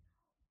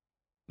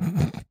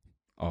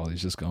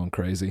Ollie's just going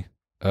crazy.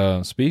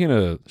 Speaking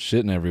of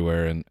shitting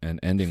everywhere and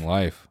ending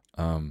life,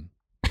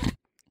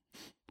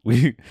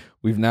 we've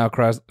now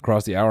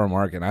crossed the hour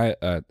mark, and I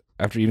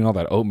after eating all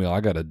that oatmeal, I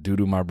got to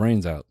doo-doo my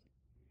brains out.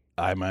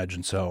 I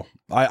imagine so.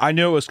 I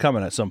knew it was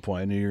coming at some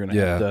point. I knew you were going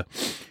to have to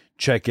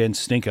check in,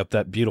 stink up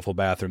that beautiful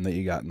bathroom that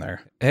you got in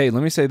there. Hey,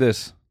 let me say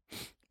this.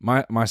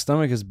 My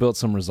stomach has built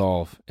some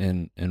resolve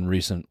in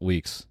recent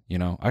weeks. You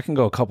know, I can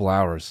go a couple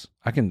hours.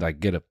 I can like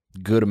get a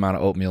good amount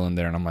of oatmeal in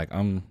there, and I'm like,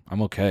 I'm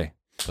okay.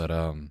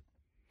 But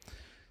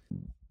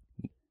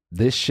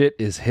this shit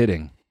is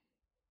hitting.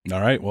 All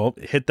right, well,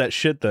 hit that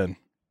shit then.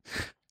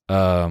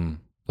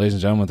 Ladies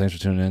and gentlemen, thanks for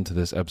tuning in to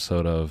this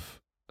episode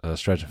of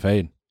Stretch and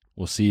Fade.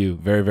 We'll see you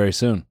very, very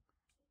soon.